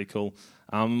critical.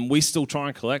 We still try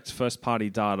and collect first-party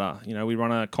data. You know, we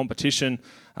run a competition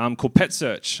called Pet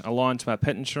Search, aligned to our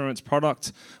pet insurance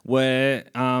product, where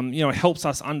it helps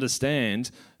us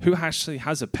understand who actually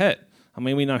has a pet. I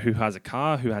mean, we know who has a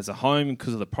car, who has a home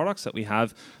because of the products that we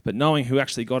have, but knowing who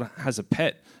actually has a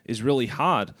pet is really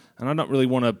hard. And I don't really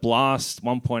want to blast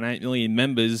 1.8 million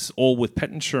members all with pet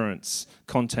insurance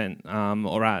content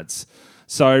or ads.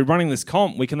 So running this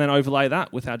comp, we can then overlay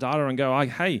that with our data and go,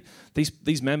 hey,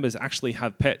 these members actually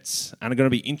have pets and are going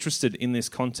to be interested in this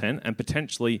content and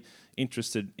potentially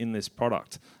interested in this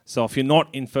product. So if you're not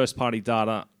in first-party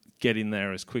data, get in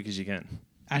there as quick as you can.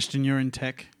 Ashton, you're in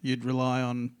tech. You'd rely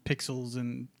on pixels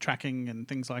and tracking and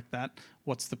things like that.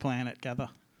 What's the plan at Gather?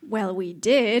 Well, we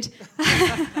did.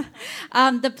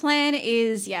 The plan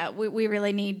is, we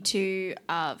really need to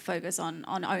focus on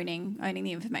owning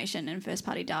the information and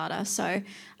first-party data. So,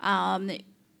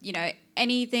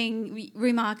 anything,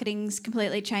 remarketing's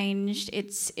completely changed.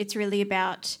 It's really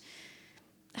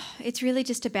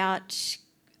just about,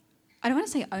 I don't want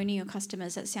to say owning your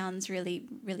customers. That sounds really,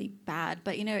 really bad.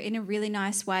 But, in a really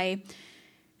nice way.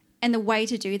 And the way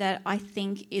to do that, I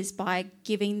think, is by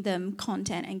giving them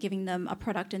content and giving them a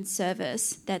product and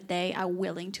service that they are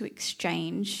willing to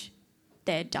exchange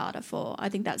their data for. I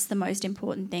think that's the most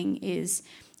important thing, is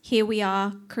here we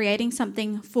are creating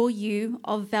something for you,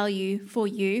 of value for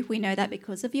you. We know that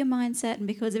because of your mindset and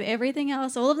because of everything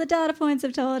else. All of the data points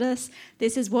have told us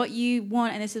this is what you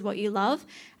want and this is what you love.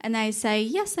 And they say,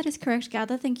 yes, that is correct,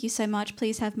 Gather. Thank you so much.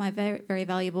 Please have my very, very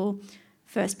valuable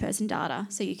first-person data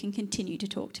so you can continue to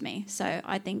talk to me. So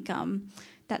I think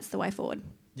that's the way forward.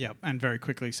 Yeah, and very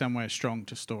quickly, somewhere strong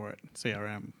to store it.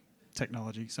 CRM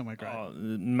technology, somewhere great.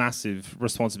 Massive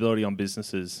responsibility on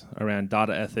businesses around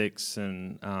data ethics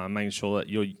and making sure that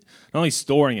you're not only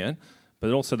storing it,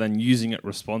 but also then using it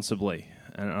responsibly.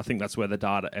 And I think that's where the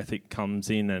data ethic comes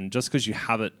in. And just because you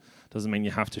have it doesn't mean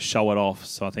you have to show it off.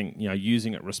 So I think,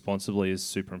 using it responsibly is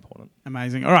super important.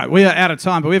 Amazing. All right, we are out of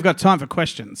time, but we've got time for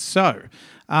questions. So,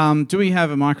 do we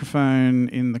have a microphone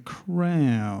in the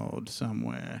crowd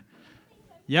somewhere?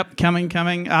 Yep, coming.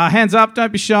 Hands up,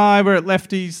 don't be shy. We're at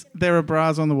Lefties. There are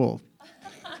bras on the wall.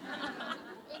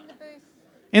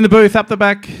 In the booth, up the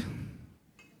back.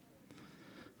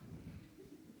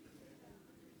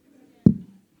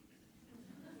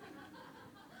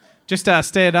 Just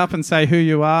stand up and say who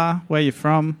you are, where you're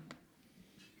from.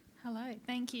 Hello,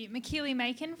 thank you. McKeely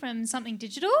Macon from Something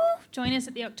Digital. Join us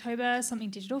at the October Something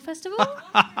Digital Festival.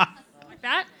 Like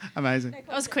that. Amazing. That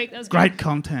was quick. That was Great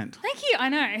content. Thank you. I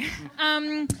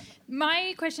know.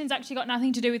 My question's actually got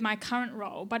nothing to do with my current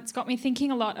role, but it's got me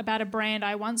thinking a lot about a brand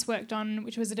I once worked on,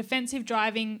 which was a defensive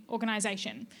driving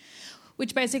organisation,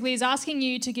 which basically is asking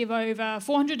you to give over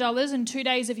 $400 and 2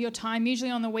 days of your time, usually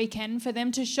on the weekend, for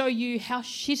them to show you how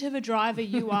shit of a driver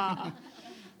you are.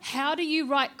 How do you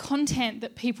write content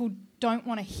that people don't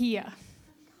want to hear?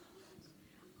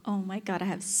 Oh my God, I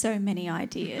have so many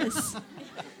ideas.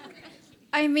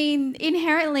 I mean,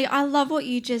 inherently, I love what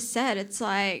you just said. It's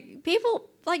like people,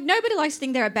 like nobody likes to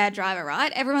think they're a bad driver,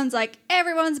 right? Everyone's like,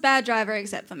 everyone's a bad driver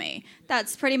except for me.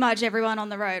 That's pretty much everyone on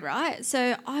the road, right?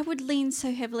 So I would lean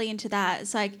so heavily into that.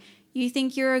 It's like, you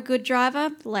think you're a good driver?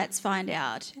 Let's find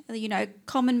out. You know,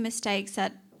 common mistakes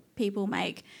that people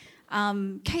make.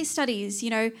 Case studies, you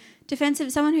know,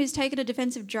 someone who's taken a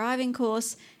defensive driving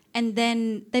course and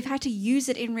then they've had to use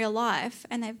it in real life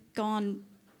and they've gone,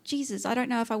 Jesus, I don't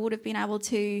know if I would have been able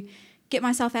to get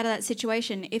myself out of that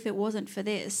situation if it wasn't for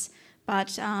this.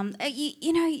 But,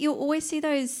 you know, you'll always see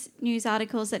those news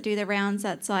articles that do the rounds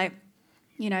that's like,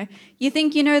 you know, you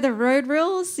think you know the road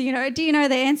rules, you know, do you know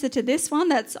the answer to this one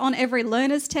that's on every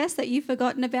learner's test that you've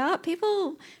forgotten about?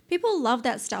 People love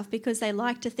that stuff because they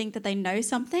like to think that they know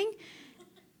something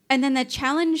and then they're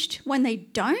challenged when they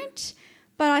don't.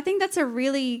 But I think that's a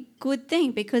really good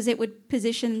thing because it would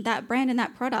position that brand and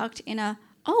that product in a,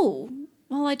 oh,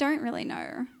 well, I don't really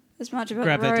know as much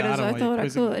about the road as I thought I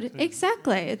could.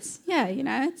 Exactly. It's, yeah, you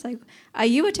know, it's like, are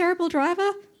you a terrible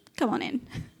driver? Come on in.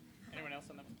 Anyone else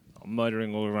on that?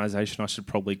 Motoring organisation, I should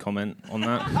probably comment on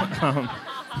that.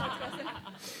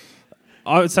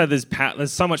 I would say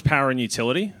there's so much power and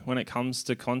utility when it comes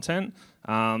to content.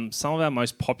 Some of our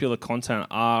most popular content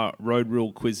are road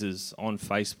rule quizzes on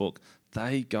Facebook.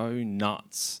 They go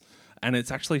nuts. And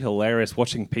it's actually hilarious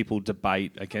watching people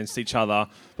debate against each other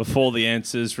before the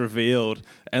answer's revealed.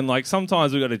 And, like,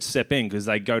 sometimes we've got to step in because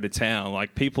they go to town.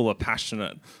 Like, people are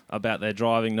passionate about their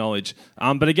driving knowledge.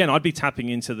 But, again, I'd be tapping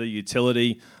into the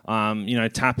utility, you know,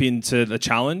 tap into the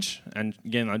challenge. And,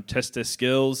 again, I'd test their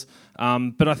skills.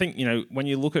 But I think, you know, when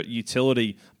you look at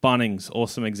utility, Bunnings,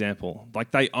 awesome example.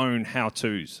 Like, they own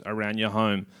how-tos around your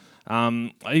home.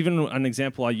 Even an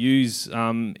example I use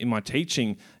in my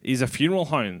teaching is a funeral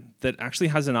home that actually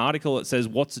has an article that says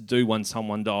what to do when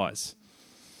someone dies.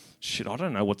 Shit, I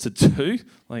don't know what to do.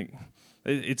 Like,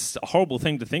 it's a horrible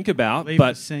thing to think about. Leave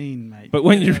the scene, mate. But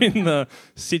when you're in the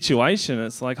situation,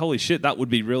 it's like, holy shit, that would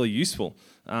be really useful.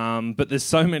 But there's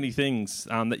so many things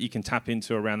that you can tap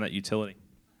into around that utility.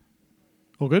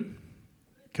 All good?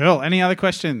 Cool. Any other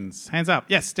questions? Hands up.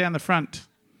 Yes, down the front.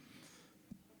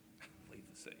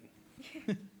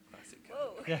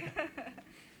 Yeah.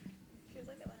 Feels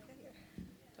like that one over here.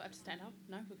 Do I have to stand up?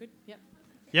 No, we're good.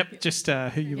 Yep. Just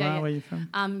who you are, where you're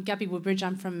from. Gabby Woodbridge.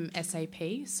 I'm from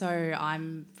SAP, so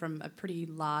I'm from a pretty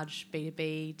large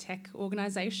B2B tech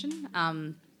organisation,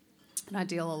 and I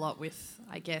deal a lot with,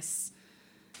 I guess,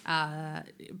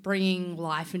 bringing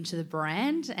life into the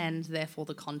brand and therefore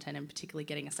the content, and particularly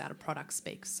getting us out of product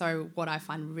speak. So what I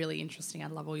find really interesting,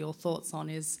 I'd love all your thoughts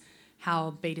on, is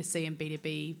how B2C and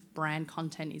B2B brand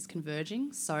content is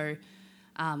converging. So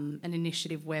an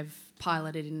initiative we've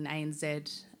piloted in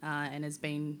ANZ and has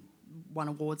been won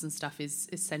awards and stuff is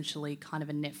essentially kind of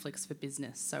a Netflix for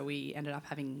business. So we ended up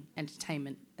having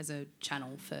entertainment as a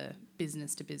channel for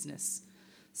business-to-business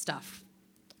stuff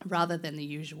rather than the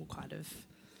usual kind of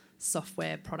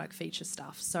software product feature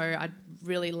stuff. So I'd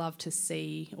really love to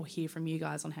see or hear from you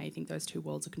guys on how you think those two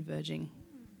worlds are converging.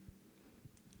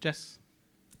 Jess?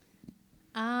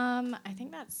 I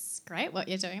think that's great what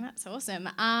you're doing. That's awesome.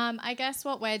 I guess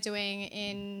what we're doing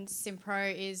in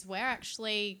Simpro is we're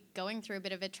actually going through a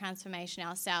bit of a transformation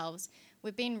ourselves.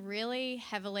 We've been really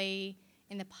heavily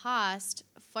in the past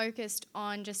focused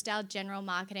on just our general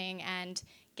marketing and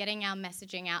getting our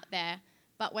messaging out there,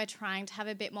 but we're trying to have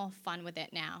a bit more fun with it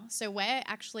now. So we're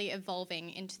actually evolving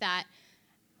into that.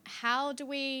 How do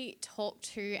we talk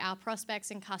to our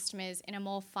prospects and customers in a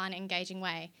more fun, engaging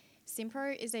way?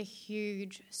 Simpro is a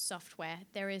huge software.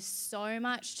 There is so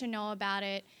much to know about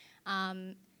it.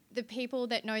 The people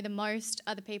that know the most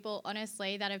are the people,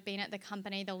 honestly, that have been at the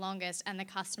company the longest, and the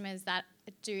customers that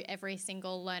do every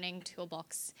single learning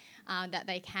toolbox that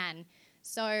they can.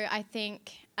 So I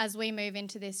think as we move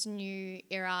into this new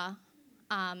era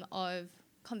of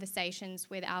conversations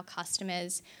with our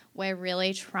customers, we're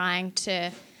really trying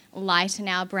to lighten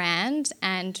our brand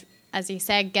and, as you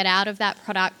said, get out of that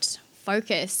product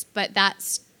focus, but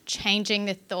that's changing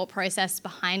the thought process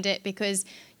behind it, because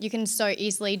you can so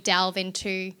easily delve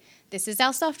into, this is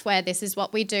our software, this is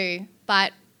what we do,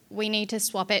 but we need to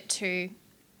swap it to,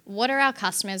 what are our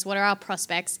customers, what are our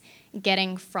prospects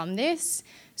getting from this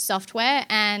software?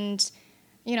 And,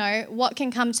 you know, what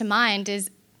can come to mind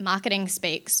is marketing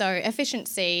speak, so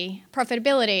efficiency,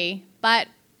 profitability, but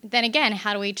then again,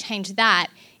 how do we change that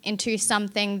into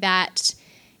something that,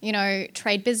 you know,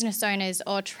 trade business owners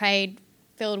or trade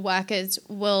field workers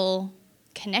will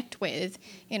connect with?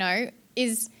 You know,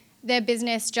 is their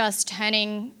business just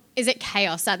turning, is it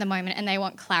chaos at the moment and they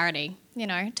want clarity? You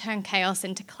know, turn chaos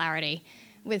into clarity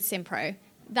with Simpro,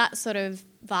 that sort of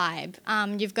vibe.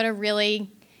 You've got to really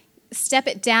step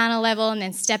it down a level and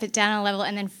then step it down a level,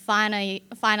 and then finally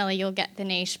you'll get the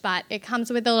niche. But it comes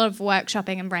with a lot of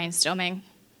workshopping and brainstorming.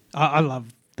 I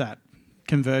love that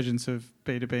convergence of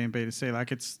B2B and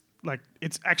B2C.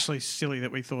 It's actually silly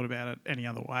that we thought about it any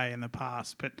other way in the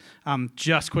past. But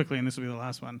just quickly, and this will be the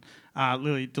last one,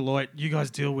 Lily, Deloitte, you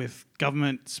guys deal with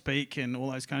government speak and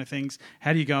all those kind of things.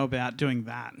 How do you go about doing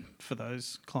that for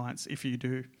those clients, if you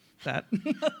do that?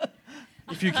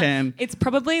 If you can. It's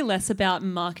probably less about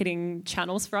marketing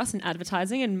channels for us and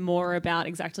advertising, and more about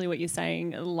exactly what you're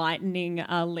saying, lightening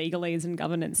legalese and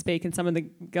governance speak. And some of the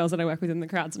girls that I work with in the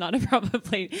crowd tonight are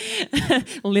probably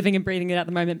living and breathing it at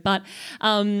the moment. But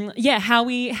how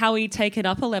we take it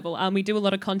up a level. We do a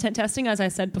lot of content testing, as I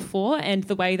said before, and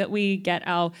the way that we get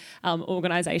our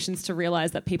organisations to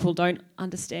realise that people don't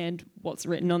understand what's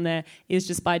written on there is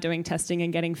just by doing testing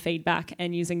and getting feedback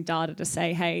and using data to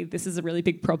say, hey, this is a really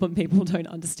big problem. People don't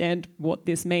understand what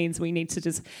this means. We need to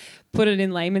just put it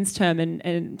in layman's terms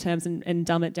and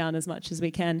dumb it down as much as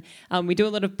we can. We do a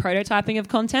lot of prototyping of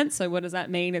content. So what does that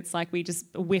mean? It's like we just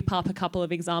whip up a couple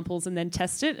of examples and then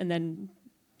test it and then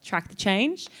track the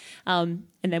change. And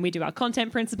then we do our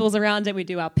content principles around it. We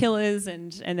do our pillars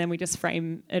and then we just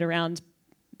frame it around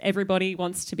everybody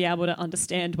wants to be able to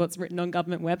understand what's written on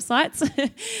government websites.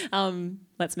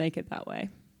 Let's make it that way.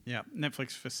 Yeah,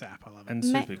 Netflix for SAP, I love it. And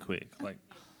super quick.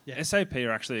 SAP are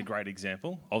actually a great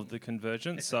example of the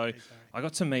convergence. So I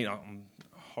got to meet, I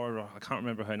can't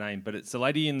remember her name, but it's a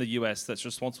lady in the US that's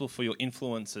responsible for your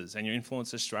influencers and your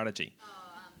influencer strategy.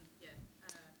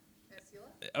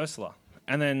 Ursula.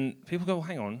 And then people go, well,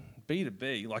 hang on,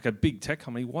 B2B, like a big tech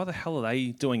company, why the hell are they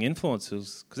doing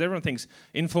influencers? Because everyone thinks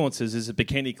influencers is a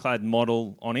bikini-clad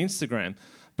model on Instagram,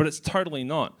 but it's totally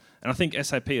not. And I think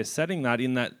SAP is setting that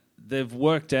in that they've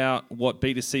worked out what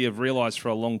B2C have realised for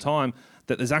a long time,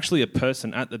 that there's actually a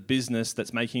person at the business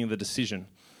that's making the decision.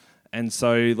 And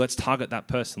so let's target that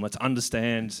person. Let's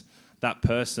understand that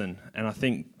person. And I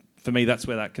think, for me, that's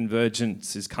where that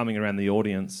convergence is coming around the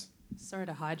audience. Sorry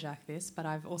to hijack this, but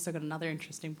I've also got another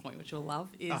interesting point which you'll love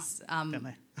is fun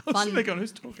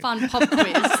pop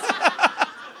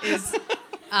quiz.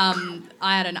 I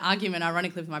had an argument,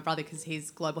 ironically, with my brother because he's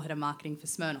global head of marketing for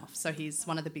Smirnoff. So he's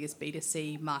one of the biggest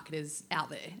B2C marketers out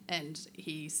there, and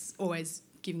he's always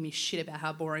giving me shit about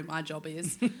how boring my job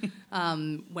is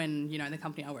when, you know, the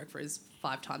company I work for is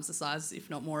 5 times the size, if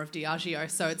not more, of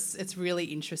Diageo. So it's really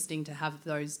interesting to have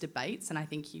those debates, and I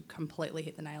think you completely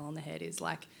hit the nail on the head, is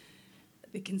like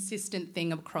the consistent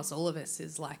thing across all of us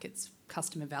is like it's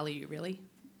customer value, really,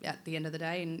 at the end of the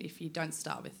day. And if you don't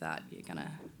start with that, you're going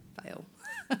to fail.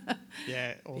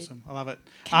 Yeah, awesome. I love it.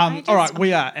 All right,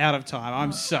 we are out of time.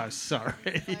 I'm so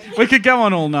sorry. We could go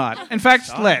on all night. In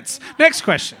fact, let's. Next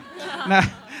question. No.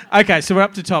 Okay, so we're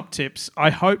up to top tips.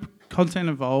 I hope Content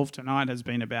Evolved tonight has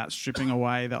been about stripping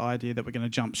away the idea that we're going to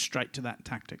jump straight to that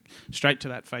tactic, straight to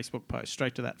that Facebook post,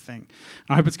 straight to that thing.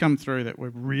 I hope it's come through that we're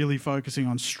really focusing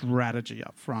on strategy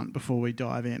up front before we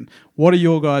dive in. What are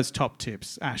your guys' top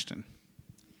tips, Ashton?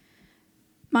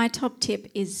 My top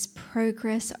tip is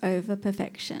progress over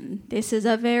perfection. This is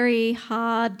a very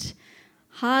hard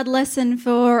lesson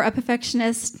for a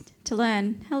perfectionist to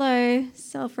learn. Hello,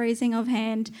 self-raising of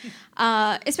hand.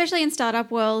 Especially in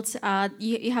startup world,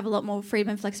 you have a lot more freedom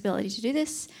and flexibility to do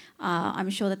this. I'm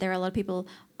sure that there are a lot of people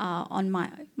on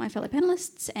my fellow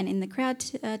panelists and in the crowd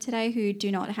today who do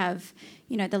not have,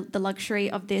 you know, the luxury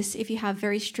of this. If you have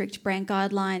very strict brand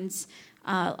guidelines,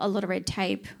 a lot of red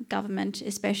tape, government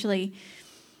especially,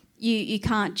 you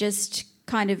can't just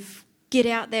kind of get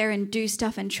out there and do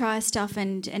stuff and try stuff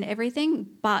and everything.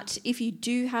 But if you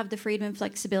do have the freedom and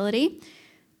flexibility,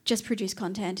 just produce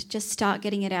content, just start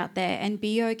getting it out there and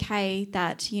be okay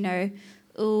that, you know,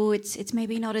 oh, it's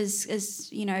maybe not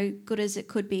as you know, good as it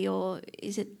could be, or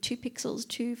is it 2 pixels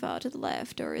too far to the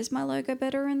left, or is my logo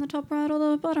better in the top right or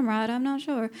the bottom right? I'm not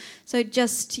sure. So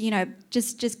just, you know,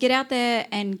 just get out there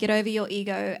and get over your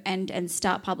ego and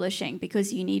start publishing,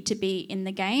 because you need to be in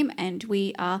the game, and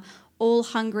we are all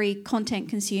hungry content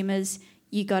consumers,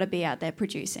 you got to be out there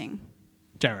producing.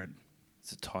 Jared.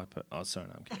 It's a typo. Oh, sorry,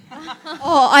 no, I'm kidding.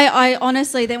 I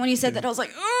honestly, then when you said that, I was like,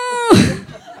 ooh.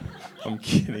 I'm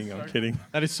kidding.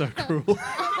 That is so cruel.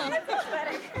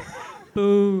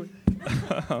 Boo.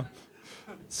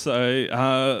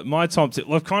 So my top tip,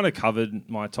 well, I've kind of covered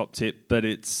my top tip, but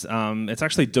it's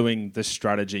actually doing the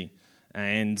strategy.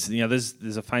 And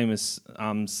there's a famous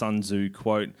Sun Tzu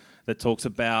quote that talks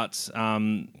about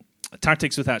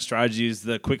tactics without strategy is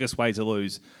the quickest way to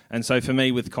lose. And so for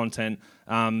me with content,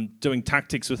 doing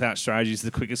tactics without strategy is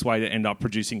the quickest way to end up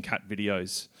producing cat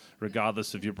videos,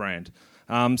 regardless of your brand.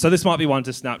 So this might be one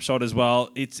to snapshot as well.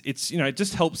 It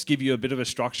just helps give you a bit of a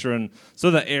structure and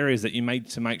sort of the areas that you need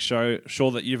to make sure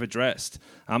that you've addressed.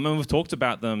 And we've talked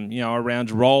about them,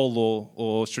 around role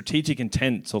or strategic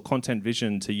intent or content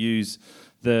vision, to use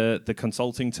the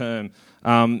consulting term.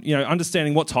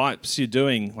 Understanding what types you're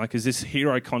doing. Like, is this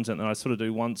hero content that I sort of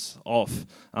do once off,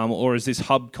 or is this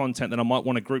hub content that I might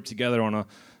want to group together on a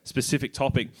specific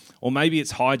topic? Or maybe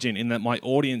it's hygiene, in that my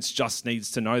audience just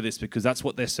needs to know this because that's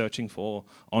what they're searching for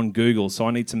on Google, so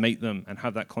I need to meet them and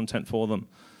have that content for them.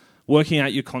 Working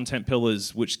out your content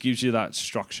pillars, which gives you that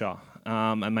structure,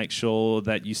 and make sure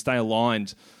that you stay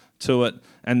aligned to it,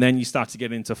 and then you start to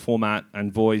get into format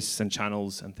and voice and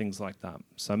channels and things like that.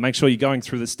 So make sure you're going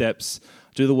through the steps,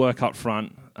 do the work up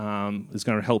front. It's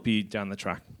going to help you down the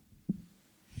track.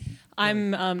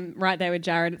 I'm right there with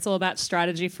Jared. It's all about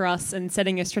strategy for us, and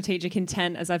setting a strategic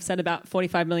intent, as I've said about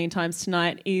 45 million times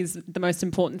tonight, is the most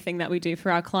important thing that we do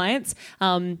for our clients.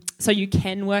 So you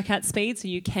can work at speed, so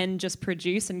you can just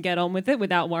produce and get on with it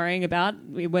without worrying about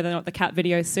whether or not the cat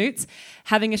video suits.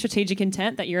 Having a strategic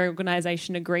intent that your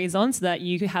organisation agrees on, so that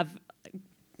you have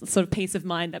sort of peace of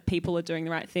mind that people are doing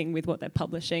the right thing with what they're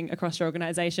publishing across your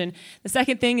organisation. The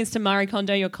second thing is to Marie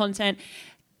Kondo your content.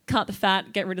 Cut the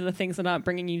fat, get rid of the things that aren't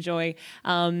bringing you joy.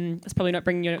 It's probably not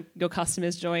bringing your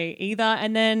customers joy either.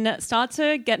 And then start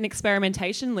to get an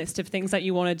experimentation list of things that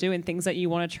you want to do and things that you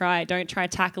want to try. Don't try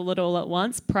to tackle it all at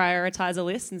once. Prioritise a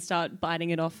list and start biting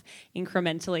it off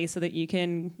incrementally so that you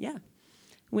can,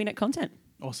 win at content.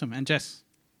 Awesome. And Jess?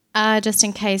 Just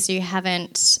in case you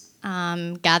haven't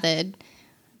gathered,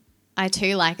 I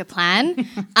too like a plan.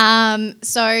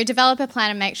 So develop a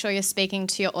plan and make sure you're speaking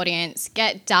to your audience.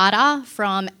 Get data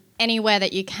from anywhere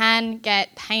that you can.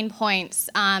 Get pain points.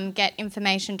 Get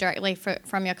information directly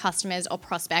from your customers or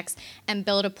prospects, and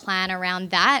build a plan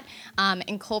around that.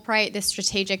 Incorporate the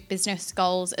strategic business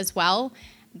goals as well,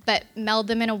 but meld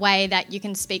them in a way that you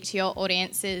can speak to your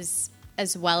audiences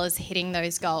as well as hitting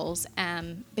those goals,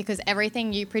 because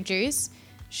everything you produce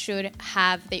should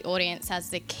have the audience as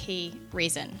the key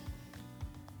reason.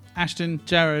 Ashton,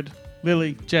 Jared,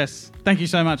 Lily, Jess, thank you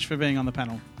so much for being on the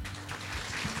panel.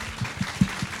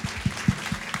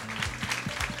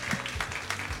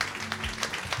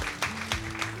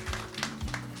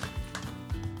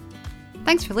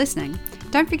 Thanks for listening.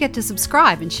 Don't forget to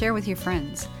subscribe and share with your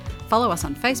friends. Follow us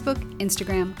on Facebook,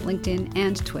 Instagram, LinkedIn,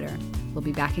 and Twitter. We'll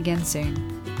be back again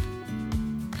soon.